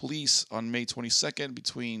 According to police, on May 22nd,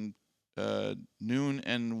 between noon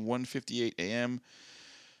and 1:58 a.m.,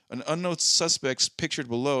 an unknown suspect pictured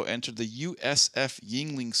below entered the USF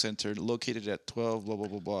Yingling Center located at 12 blah blah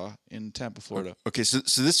blah blah in Tampa, Florida. Okay, so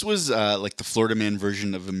this was like the Florida Man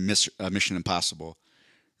version of a Mission Impossible,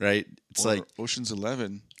 right? It's Or like Ocean's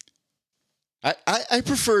 11. I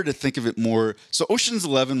prefer to think of it more. So Ocean's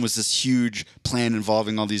 11 was this huge plan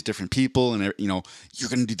involving all these different people, and you're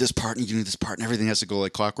going to do this part and you do this part, and everything has to go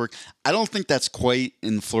like clockwork. I don't think that's quite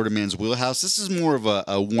in Florida Man's wheelhouse. This is more of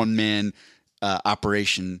a one man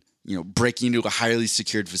operation. Breaking into a highly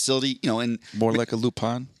secured facility. And More like a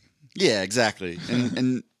Lupin. yeah, exactly.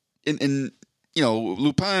 And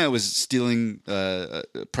Lupin was stealing a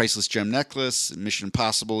priceless gem necklace, Mission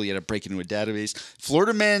Impossible. He had to break into a database.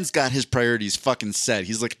 Florida Man's got his priorities fucking set.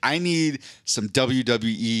 He's like, I need some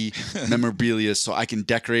WWE memorabilia so I can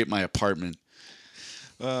decorate my apartment.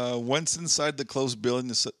 Once inside the closed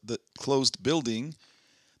building,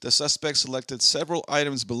 the suspect selected several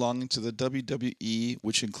items belonging to the WWE,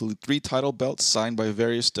 which include 3 title belts signed by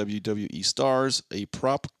various WWE stars, a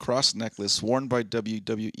prop cross necklace worn by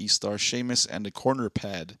WWE star Sheamus, and a corner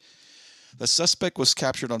pad. The suspect was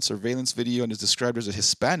captured on surveillance video and is described as a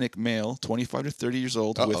Hispanic male, 25 to 30 years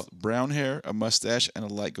old, with brown hair, a mustache, and a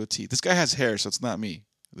light goatee. This guy has hair, so it's not me.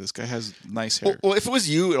 This guy has nice hair. Well, if it was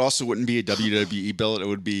you, it also wouldn't be a WWE belt. It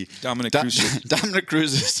would be Dominic Cruz. Dominic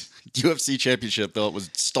Cruz's UFC championship belt was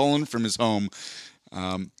stolen from his home,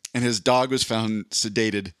 and his dog was found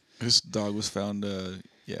sedated. His dog was found,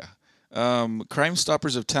 Crime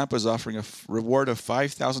Stoppers of Tampa is offering a reward of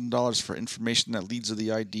 $5,000 for information that leads to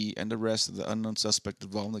the ID and arrest of the unknown suspect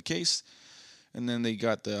involved in the case. And then they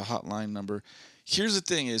got the hotline number. Here's the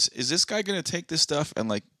thing: is this guy going to take this stuff and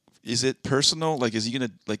is it personal? Like, is he going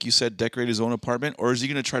to, like you said, decorate his own apartment, or is he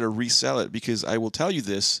going to try to resell it? Because I will tell you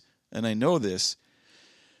this, and I know this: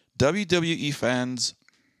 WWE fans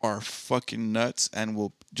are fucking nuts, and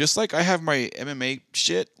will, just like I have my MMA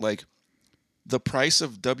shit, like the price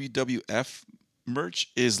of WWF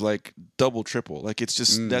merch is like double, triple. Like, it's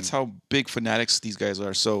just that's how big fanatics these guys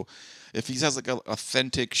are. So if he has like an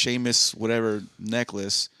authentic Sheamus whatever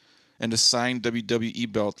necklace and a signed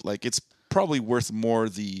WWE belt, like it's probably worth more.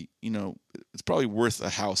 It's probably worth a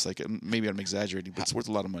house. Like, maybe I'm exaggerating, but it's worth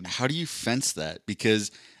a lot of money. How do you fence that?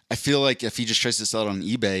 Because I feel like if he just tries to sell it on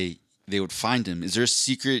eBay, they would find him. Is there a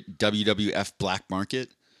secret WWF black market?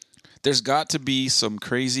 There's got to be some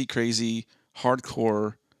crazy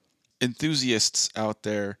hardcore enthusiasts out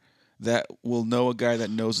there that will know a guy that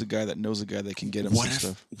knows a guy that knows a guy that can get him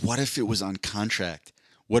stuff. What if it was on contract?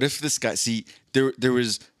 What if this guy? See, there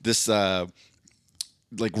was this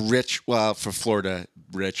rich, well, for Florida,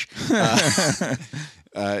 rich,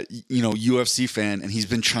 UFC fan, and he's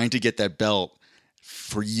been trying to get that belt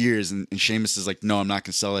for years, and Sheamus is like, no, I'm not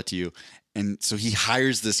going to sell it to you, and so he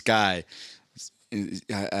hires this guy.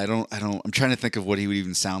 I'm trying to think of what he would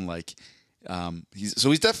even sound like. He's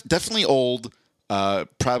definitely old.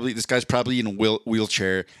 Probably this guy's probably in a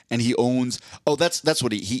wheelchair, and he owns. Oh, that's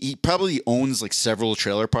what he probably owns like several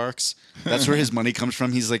trailer parks. That's where his money comes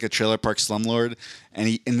from. He's like a trailer park slumlord,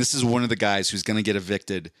 and this is one of the guys who's gonna get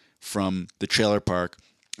evicted from the trailer park,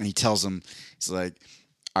 and he tells him, he's like,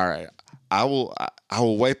 all right, I will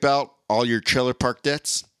wipe out all your trailer park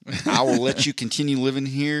debts. I will let you continue living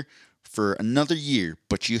here for another year,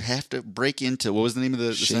 but you have to break into, what was the name of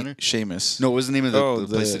the center? Sheamus. No, what was the name of the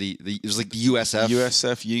place that it was like the USF?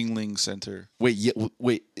 USF Yingling Center. Wait,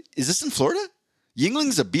 is this in Florida?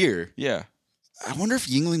 Yingling's a beer. Yeah. I wonder if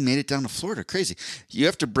Yingling made it down to Florida. Crazy. You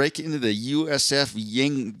have to break into the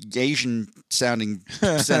USF Asian sounding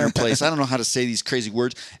center place. I don't know how to say these crazy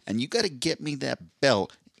words. And you got to get me that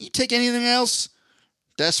belt. You take anything else?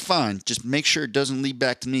 That's fine. Just make sure it doesn't lead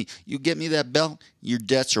back to me. You get me that belt, your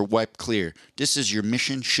debts are wiped clear. This is your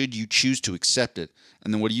mission should you choose to accept it.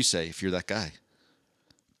 And then what do you say if you're that guy?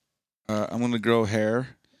 I'm going to grow hair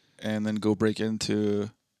and then go break into...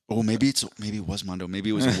 Oh, maybe it was Mondo. Maybe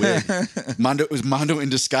it was a wig. It was Mondo in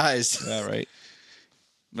disguise. Yeah, right.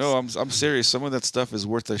 No, I'm serious. Some of that stuff is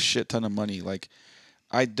worth a shit ton of money. Like,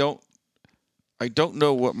 I don't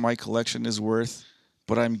know what my collection is worth,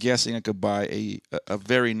 but I'm guessing I could buy a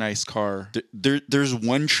very nice car. There's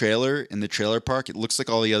one trailer in the trailer park. It looks like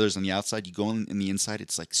all the others on the outside. You go in the inside,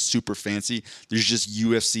 it's like super fancy. There's just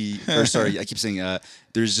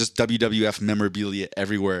there's just WWF memorabilia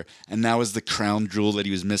everywhere. And that was the crown jewel that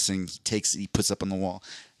he was missing. He takes it, he puts up on the wall.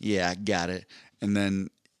 yeah, got it. And then,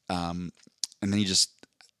 you just,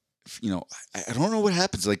 I don't know what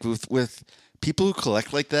happens. Like with people who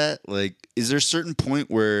collect like that. Like, is there a certain point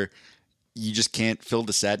where you just can't feel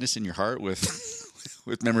the sadness in your heart with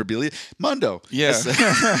with memorabilia? Mondo, Yeah. speak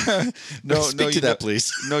to that,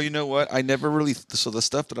 please. No, you know what? I never really. So the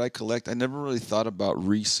stuff that I collect, I never really thought about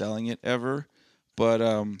reselling it ever. But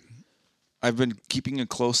I've been keeping a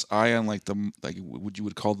close eye on like what you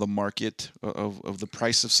would call the market of the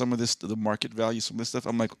price of some of this, the market value of some of this stuff.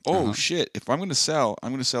 I'm like, oh shit! If I'm gonna sell,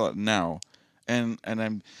 I'm gonna sell it now, and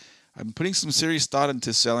I'm putting some serious thought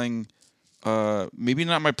into selling. Maybe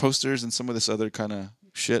not my posters and some of this other kind of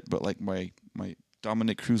shit, but like my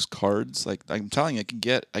Dominic Cruz cards. Like I'm telling you,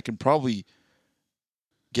 I can probably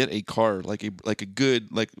get a car, like a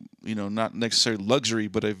good, like, not necessarily luxury,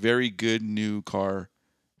 but a very good new car.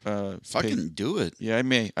 Fucking do it. Yeah, I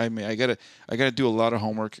may. I gotta do a lot of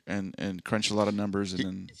homework and crunch a lot of numbers, and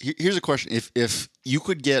then. Here's a question: If you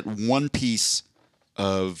could get one piece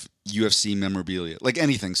of UFC memorabilia, like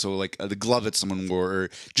anything, so like the glove that someone wore, or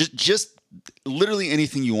just literally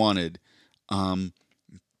anything you wanted, that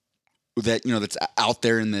that's out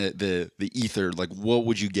there in the ether, like what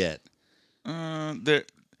would you get? There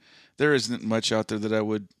isn't much out there that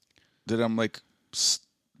I'm like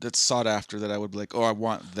that's sought after, that I would be like, oh, I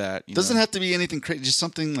want that. Doesn't have to be anything crazy, just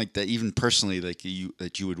something like that, even personally, like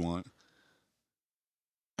that you would want.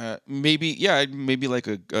 Maybe like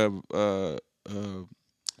a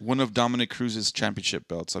one of Dominic Cruz's championship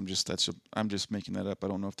belts. I'm just making that up. I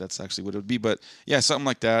don't know if that's actually what it would be, but yeah, something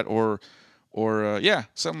like that, or yeah,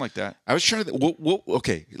 something like that. I was trying to.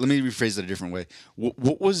 Okay, let me rephrase that a different way.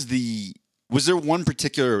 What was the? Was there one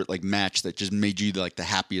particular like match that just made you like the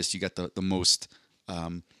happiest? You got the most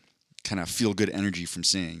kind of feel good energy from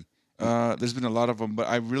seeing. There's been a lot of them, but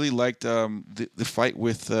I really liked the fight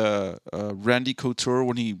with Randy Couture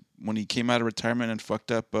when he came out of retirement and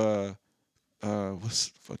fucked up.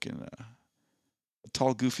 What's fucking a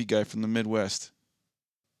tall, goofy guy from the Midwest?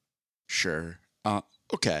 Sure.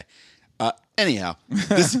 Okay. Anyhow,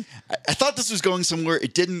 I thought this was going somewhere.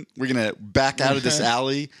 It didn't. We're gonna back out of this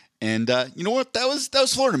alley, and you know what? That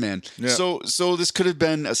was Florida Man. Yeah. So this could have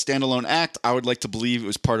been a standalone act. I would like to believe it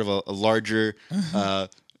was part of a larger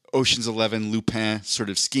Ocean's 11 Lupin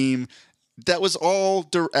sort of scheme. That was all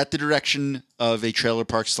at the direction of a trailer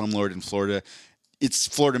park slumlord in Florida. It's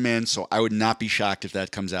Florida Man, so I would not be shocked if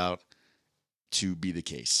that comes out to be the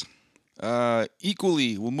case.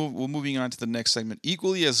 Equally, we're moving on to the next segment.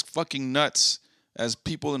 Equally as fucking nuts as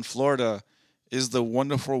people in Florida is the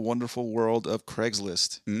wonderful, wonderful world of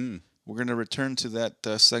Craigslist. We're gonna return to that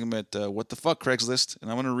segment. What the fuck, Craigslist?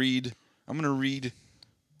 And I'm gonna read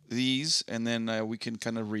these, and then we can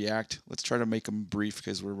kind of react. Let's try to make them brief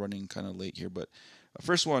because we're running kind of late here. But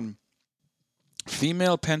first one.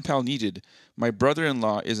 Female pen pal needed. My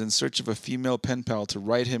brother-in-law is in search of a female pen pal to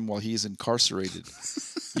write him while he is incarcerated.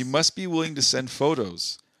 You must be willing to send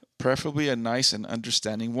photos, preferably a nice and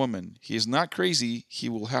understanding woman. He is not crazy. He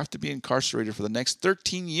will have to be incarcerated for the next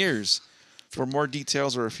 13 years. For more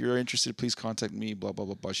details, or if you're interested, please contact me. Blah, blah,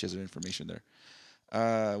 blah, blah. She has her information there.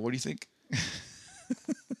 What do you think?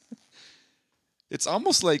 It's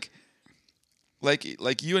almost like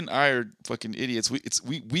you and I are fucking idiots.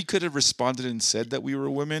 We could have responded and said that we were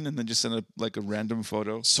women, and then just sent a random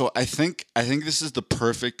photo. So I think this is the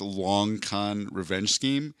perfect long con revenge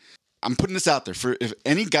scheme. I'm putting this out there for if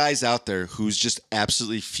any guys out there who's just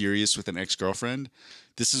absolutely furious with an ex-girlfriend,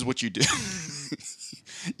 this is what you do.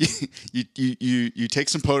 You take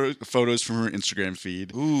some photos from her Instagram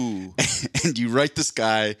feed. Ooh. And you write this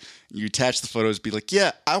guy, you attach the photos, be like,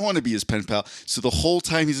 yeah, I want to be his pen pal. So the whole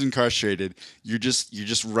time he's incarcerated, you're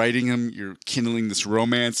just writing him, you're kindling this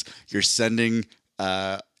romance, you're sending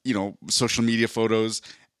social media photos,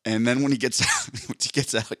 and then when he gets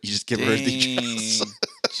out, you just give her the address.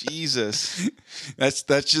 Jesus. That's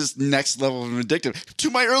just next level of addictive. To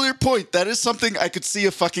my earlier point, that is something I could see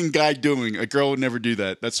a fucking guy doing. A girl would never do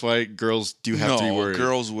that. That's why girls do have to be worried.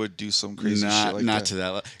 Girls would do some crazy shit like not that. To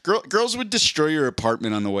that. Girls would destroy your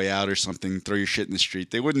apartment on the way out or something, throw your shit in the street.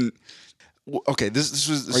 They wouldn't. Okay, this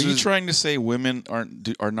was. Are you trying to say women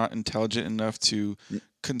are not intelligent enough to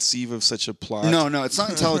conceive of such a plot? No, it's not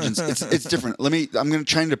intelligence. It's different. I'm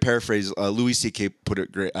trying to paraphrase. Louis C.K. put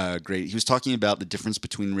it great. He was talking about the difference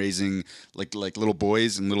between raising like little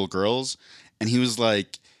boys and little girls, and he was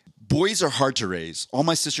like, boys are hard to raise. All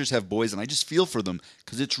my sisters have boys, and I just feel for them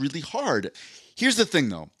because it's really hard. Here's the thing,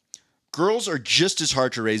 though. Girls are just as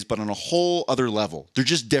hard to raise, but on a whole other level. They're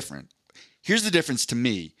just different. Here's the difference to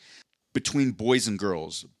me between boys and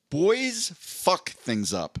girls. Boys fuck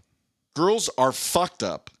things up. Girls are fucked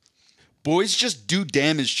up. Boys just do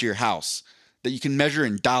damage to your house that you can measure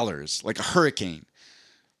in dollars, like a hurricane.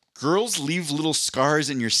 Girls leave little scars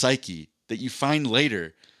in your psyche that you find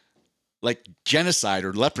later, like genocide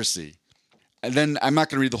or leprosy. And then I'm not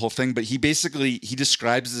going to read the whole thing, but he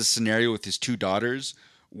describes this scenario with his two daughters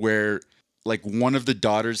where like one of the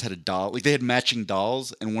daughters had a doll, like they had matching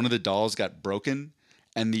dolls, and one of the dolls got broken.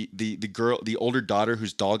 And the older daughter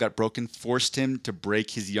whose doll got broken forced him to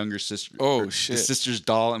break his younger sister. Oh shit! His sister's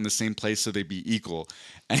doll in the same place so they'd be equal.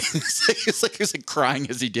 And it's like he was like crying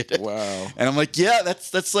as he did it. Wow. And I'm like, yeah,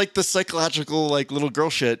 that's like the psychological like little girl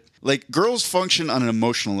shit. Like girls function on an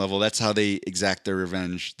emotional level. That's how they exact their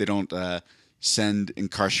revenge. They don't send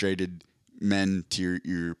incarcerated men to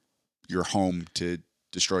your home to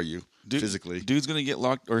destroy you physically. Dude's gonna get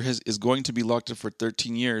locked, or is going to be locked up for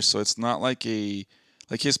 13 years. So it's not like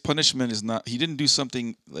his punishment is not. He didn't do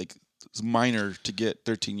something like minor to get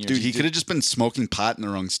 13 years. Dude, he could have just been smoking pot in the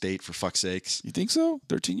wrong state, for fuck's sakes. You think so?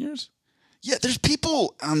 13 years? Yeah, there's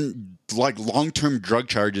people on like long-term drug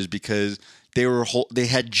charges because they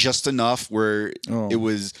had just enough where they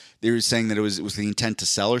were saying that it was the intent to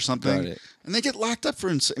sell or something, and they get locked up for.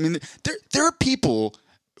 I mean, there are people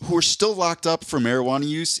who are still locked up for marijuana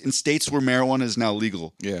use in states where marijuana is now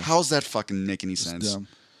legal. Yeah, how's that fucking make any sense? Dumb.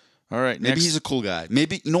 All right, maybe he's a cool guy.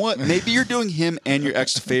 Maybe you know what? Maybe you're doing him and your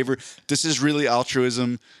ex a favor. This is really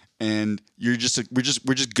altruism, and we're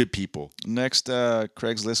just good people. Next,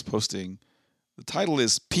 Craigslist posting. The title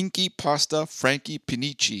is Pinky Pasta Frankie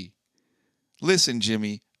Pinici. Listen,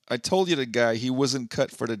 Jimmy, I told you the guy he wasn't cut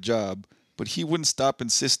for the job, but he wouldn't stop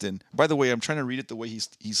insisting. By the way, I'm trying to read it the way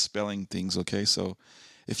he's spelling things. Okay, so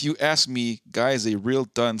if you ask me, guy is a real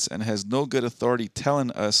dunce and has no good authority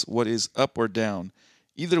telling us what is up or down.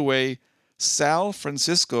 Either way, Sal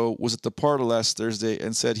Francisco was at the party last Thursday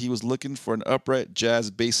and said he was looking for an upright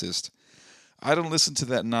jazz bassist. I don't listen to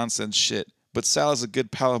that nonsense shit, but Sal is a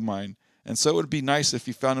good pal of mine, and so it would be nice if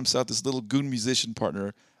he found himself this little goon musician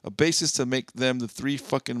partner, a bassist to make them the three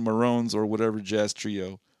fucking Maroons or whatever jazz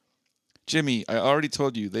trio. Jimmy, I already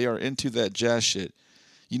told you they are into that jazz shit.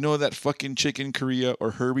 You know that fucking Chicken Korea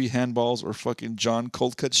or Herbie Handballs or fucking John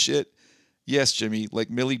Coldcut shit? Yes, Jimmy, like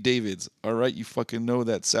Millie David's. All right, you fucking know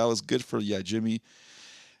that Sal is good for ya, Jimmy.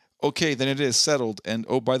 Okay, then it is settled. And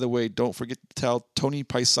oh, by the way, don't forget to tell Tony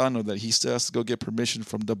Paisano that he still has to go get permission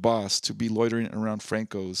from the boss to be loitering around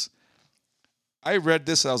Franco's. I read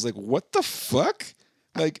this and I was like, what the fuck?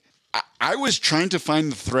 Like, I was trying to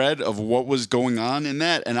find the thread of what was going on in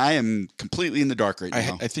that, and I am completely in the dark right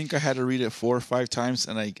now. I think I had to read it 4 or 5 times,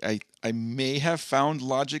 and I may have found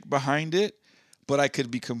logic behind it, but I could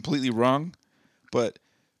be completely wrong. But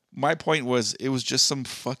my point was, it was just some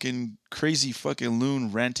fucking crazy fucking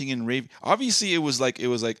loon ranting and raving. Obviously, it was like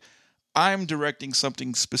I'm directing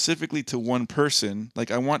something specifically to one person.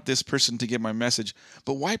 Like, I want this person to get my message.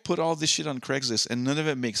 But why put all this shit on Craigslist? And none of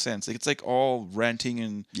it makes sense. Like, it's like all ranting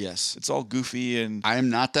and yes, it's all goofy. And I am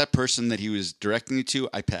not that person that he was directing you to.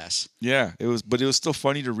 I pass. Yeah, but it was still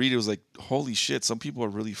funny to read. It was like, holy shit, some people are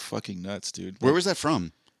really fucking nuts, dude. Where was that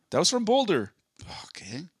from? That was from Boulder.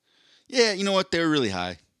 Okay. Yeah, you know what? They were really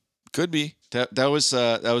high. Could be. That was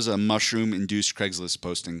a mushroom-induced Craigslist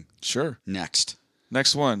posting. Sure. Next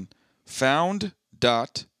one. Found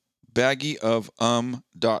baggie of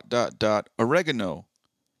oregano.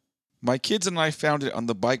 My kids and I found it on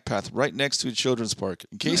the bike path right next to a children's park.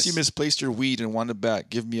 In case you misplaced your weed and want it back,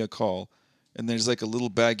 give me a call. And there's like a little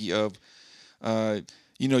baggie of,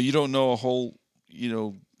 you don't know a whole,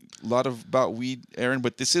 lot about weed, Aaron,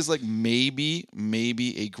 but this is like maybe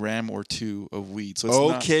a gram or 2 of weed. So it's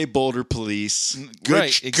okay, not... Boulder police. Good,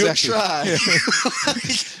 right, exactly. Good try.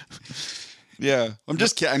 Yeah. I'm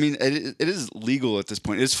just kidding. I mean, it is legal at this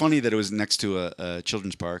point. It's funny that it was next to a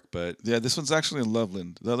children's park, but... Yeah, this one's actually in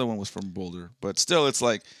Loveland. The other one was from Boulder. But still, it's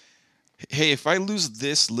like, hey, if I lose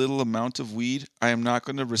this little amount of weed, I am not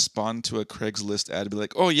going to respond to a Craigslist ad and be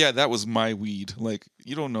like, oh, yeah, that was my weed. Like,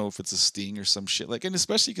 you don't know if it's a sting or some shit. Like, and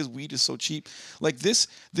especially because weed is so cheap. Like, this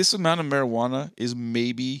amount of marijuana is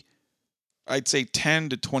maybe, I'd say,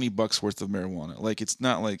 $10 to $20 worth of marijuana. Like, it's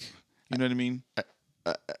not like, you know what I mean?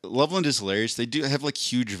 Loveland is hilarious. They do have like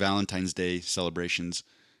huge Valentine's Day celebrations,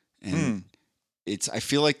 and I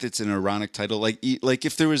feel like it's an ironic title. Like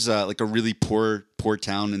if there was like a really poor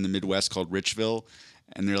town in the Midwest called Richville,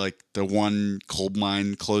 and they're like the one coal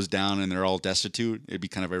mine closed down and they're all destitute, it'd be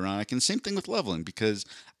kind of ironic. And same thing with Loveland, because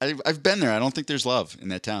I've been there. I don't think there's love in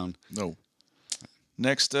that town. No.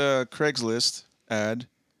 Next Craigslist ad.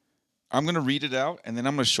 I'm gonna read it out and then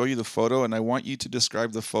I'm gonna show you the photo, and I want you to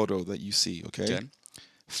describe the photo that you see. Okay.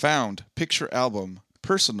 Found picture album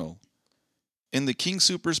personal in the King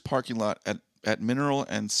Soopers parking lot at at Mineral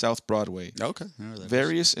and South Broadway. Okay. I know where that is.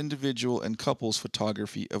 Various individual and couples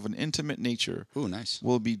photography of an intimate nature Ooh, nice.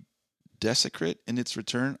 will be desecrate in its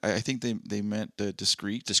return. I think they meant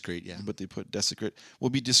discreet. Discreet, yeah. But they put desecrate.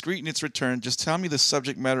 Will be discreet in its return. Just tell me the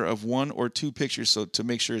subject matter of one or two pictures so to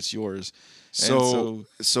make sure it's yours. So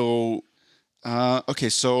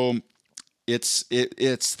it's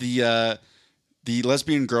the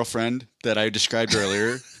lesbian girlfriend that I described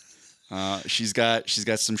earlier. She's got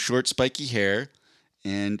some short spiky hair,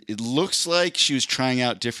 and it looks like she was trying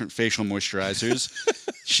out different facial moisturizers.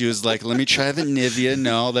 She was like, "Let me try the Nivea.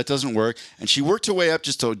 No, that doesn't work." And she worked her way up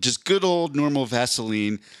just to just good old normal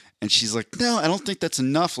Vaseline. And she's like, "No, I don't think that's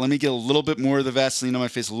enough. Let me get a little bit more of the Vaseline on my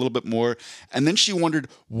face, a little bit more." And then she wondered,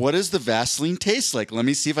 what does the Vaseline taste like? Let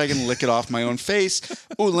me see if I can lick it off my own face.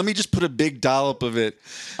 Oh, let me just put a big dollop of it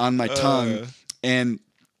on my tongue. And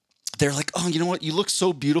they're like, "Oh, you know what? You look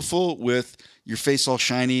so beautiful with your face all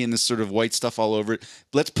shiny and this sort of white stuff all over it.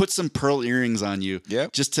 Let's put some pearl earrings on you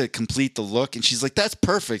just to complete the look." And she's like, "That's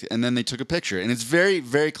perfect." And then they took a picture. And it's very,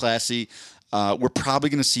 very classy. We're probably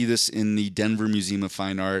going to see this in the Denver Museum of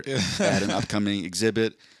Fine Art at an upcoming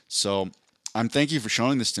exhibit. So thank you for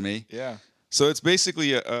showing this to me. Yeah. So it's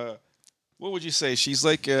basically what would you say? She's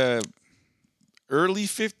like early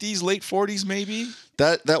 50s, late 40s, maybe.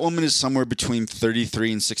 That woman is somewhere between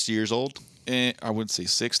 33 and 60 years old. I wouldn't say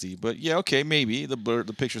 60, but yeah, okay, maybe the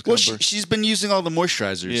picture's kind Well, of blurred. she's been using all the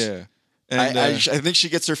moisturizers. Yeah. And, I think she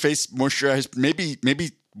gets her face moisturized.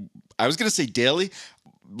 Maybe I was going to say daily.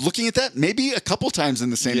 Looking at that, maybe a couple times in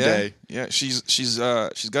the same day. Yeah, she's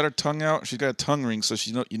got her tongue out. She's got a tongue ring, so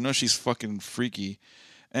she's fucking freaky,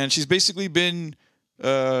 and she's basically been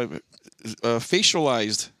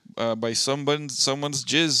facialized by someone's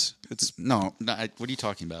jizz. It's no. What are you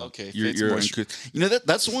talking about? Okay, you're uncouth. You know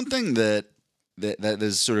that's one thing that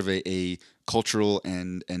is sort of a cultural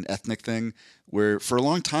and ethnic thing. Where for a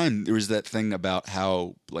long time there was that thing about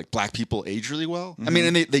how like black people age really well. I mean,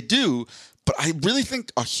 and they do. But I really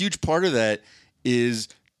think a huge part of that is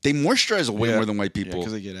they moisturize way more than white people.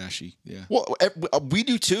 because they get ashy. Yeah. Well, we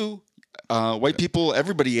do too. White people,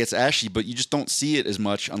 everybody gets ashy, but you just don't see it as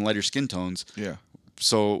much on lighter skin tones. Yeah.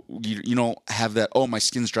 So you don't have that, oh, my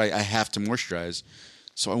skin's dry, I have to moisturize.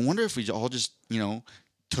 So I wonder if we all just,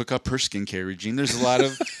 took up her skincare regime. There's a lot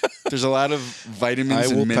of vitamins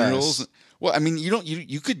and minerals. Pass. Well, I mean,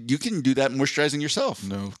 you can do that moisturizing yourself.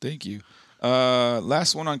 No, thank you.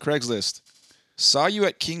 Last one on Craigslist. Saw you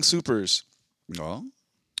at King Soopers. Well,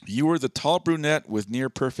 You were the tall brunette with near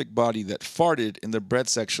perfect body that farted in the bread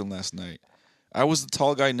section last night. I was the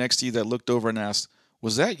tall guy next to you that looked over and asked,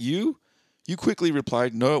 "Was that you?" You quickly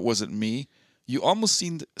replied, "No, it wasn't me." You almost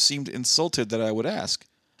seemed insulted that I would ask.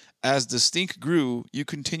 As the stink grew, you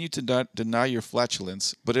continued to deny your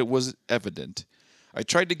flatulence, but it was evident. I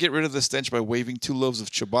tried to get rid of the stench by waving 2 loaves of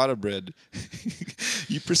ciabatta bread.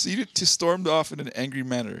 You proceeded to storm off in an angry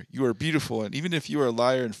manner. You are beautiful, and even if you are a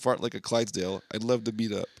liar and fart like a Clydesdale, I'd love to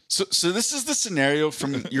meet up. So this is the scenario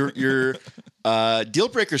from your deal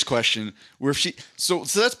breakers question where if she so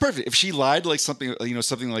that's perfect. If she lied like something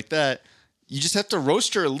like that, you just have to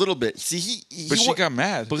roast her a little bit. See, she got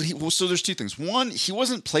mad. But so there's 2 things. One, he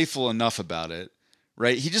wasn't playful enough about it,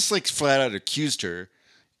 right? He just like flat out accused her.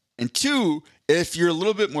 And 2, if you're a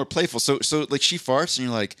little bit more playful, so like she farts and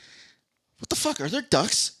you're like, "What the fuck? Are there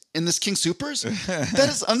ducks in this King Soopers? That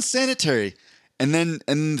is unsanitary." And then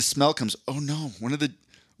the smell comes. "Oh no, one of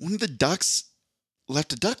the ducks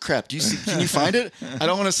left a duck crap. Can you find it? I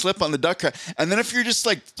don't want to slip on the duck crap." And then if you're just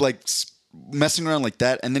like messing around like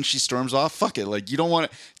that, and then she storms off, fuck it. Like you don't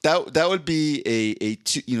want to. That would be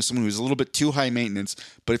someone who's a little bit too high maintenance.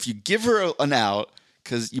 But if you give her an out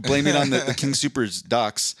because you blame it on the King Soopers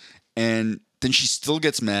ducks, and then she still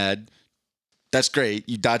gets mad, that's great.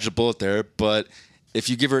 You dodged a bullet there. But if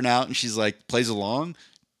you give her an out and she's like plays along,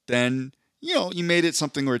 then you made it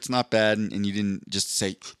something where it's not bad, and you didn't just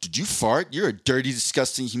say, "Did you fart? You're a dirty,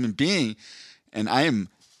 disgusting human being, and I am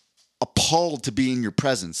appalled to be in your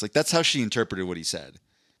presence." Like that's how she interpreted what he said.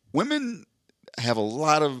 Women have a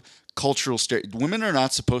lot of cultural women are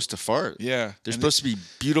not supposed to fart. Yeah. They're supposed to be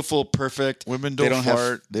beautiful, perfect. Women don't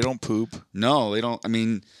fart. They don't poop. No, they don't. I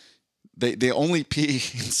mean, they only pee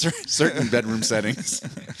in certain bedroom settings.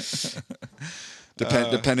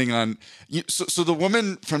 Depending on so the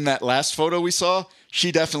woman from that last photo we saw,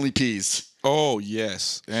 she definitely pees. Oh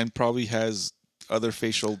yes, and probably has other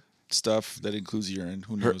facial stuff that includes urine.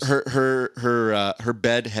 Who knows? Her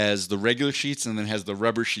bed has the regular sheets and then has the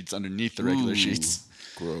rubber sheets underneath the regular sheets.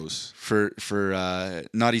 Gross. For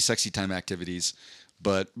naughty sexy time activities,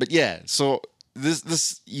 but yeah. So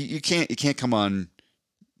this you can't come on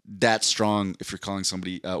that strong if you're calling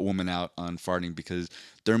somebody a woman out on farting because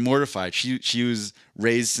they're mortified. She was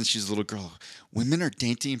raised since she's a little girl. Women are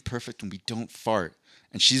dainty and perfect and we don't fart.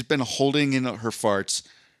 And she's been holding in her farts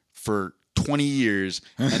for 20 years,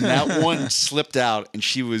 and that one slipped out, and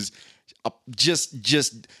she was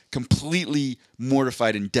just completely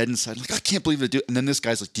mortified and dead inside. Like, I can't believe I do it. And then this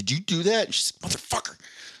guy's like, did you do that? And she's like, motherfucker.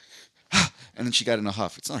 And then she got in a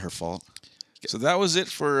huff. It's not her fault. So that was it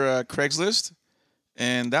for Craigslist.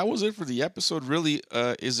 And that was it for the episode, really.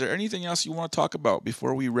 Is there anything else you want to talk about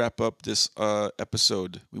before we wrap up this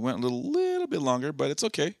episode? We went a little bit longer, but it's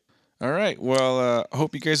okay. All right. Well, I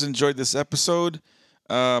hope you guys enjoyed this episode.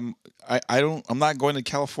 I'm not going to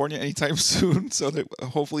California anytime soon, so that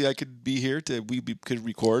hopefully I could be here we could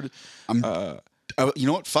record. You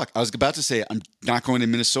know what? Fuck. I was about to say I'm not going to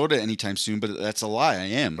Minnesota anytime soon, but that's a lie. I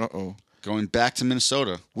am. Going back to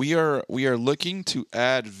Minnesota. We are looking to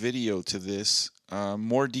add video to this.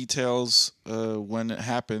 More details when it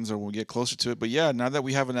happens or when we get closer to it. But yeah, now that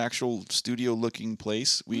we have an actual studio-looking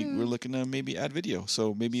place, we're looking to maybe add video.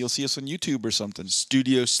 So maybe you'll see us on YouTube or something.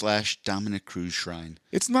 Studio/Dominic Cruz Shrine.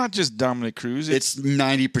 It's not just Dominic Cruz. It's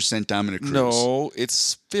 90% Dominic Cruz. No,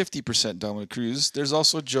 it's 50% Dominic Cruz. There's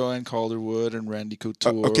also Joanne Calderwood and Randy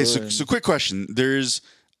Couture. Okay, so quick question. There's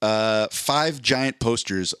 5 giant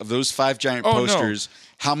posters. Of those 5 giant posters,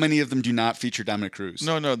 how many of them do not feature Dominic Cruz?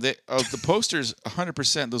 No. The posters,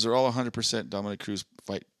 100%. Those are all 100% Dominic Cruz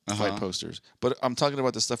fight posters. But I'm talking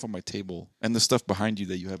about the stuff on my table and the stuff behind you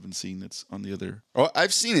that you haven't seen. That's on the other. Oh,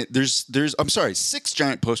 I've seen it. There's. I'm sorry, 6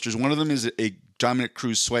 giant posters. One of them is a Dominic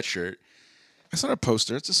Cruz sweatshirt. It's not a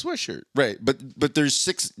poster. It's a sweatshirt. Right, but there's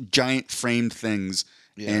 6 giant framed things.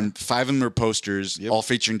 Yeah. And 5 of them are posters, all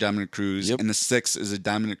featuring Dominic Cruz. And the 6th is a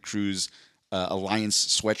Dominic Cruz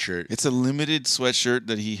Alliance sweatshirt. It's a limited sweatshirt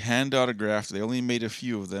that he hand autographed. They only made a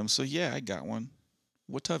few of them. So, yeah, I got one.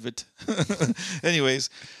 What of it? Anyways,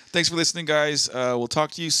 thanks for listening, guys. We'll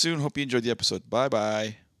talk to you soon. Hope you enjoyed the episode.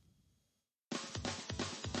 Bye-bye.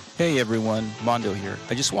 Hey everyone, Mondo here.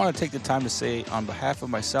 I just want to take the time to say on behalf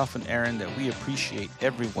of myself and Aaron that we appreciate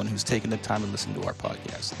everyone who's taken the time to listen to our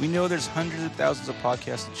podcast. We know there's hundreds of thousands of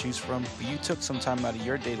podcasts to choose from, but you took some time out of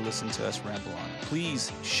your day to listen to us ramble on.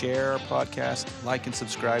 Please share our podcast, like and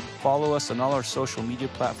subscribe, follow us on all our social media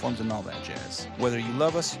platforms and all that jazz. Whether you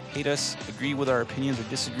love us, hate us, agree with our opinions or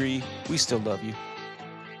disagree, we still love you.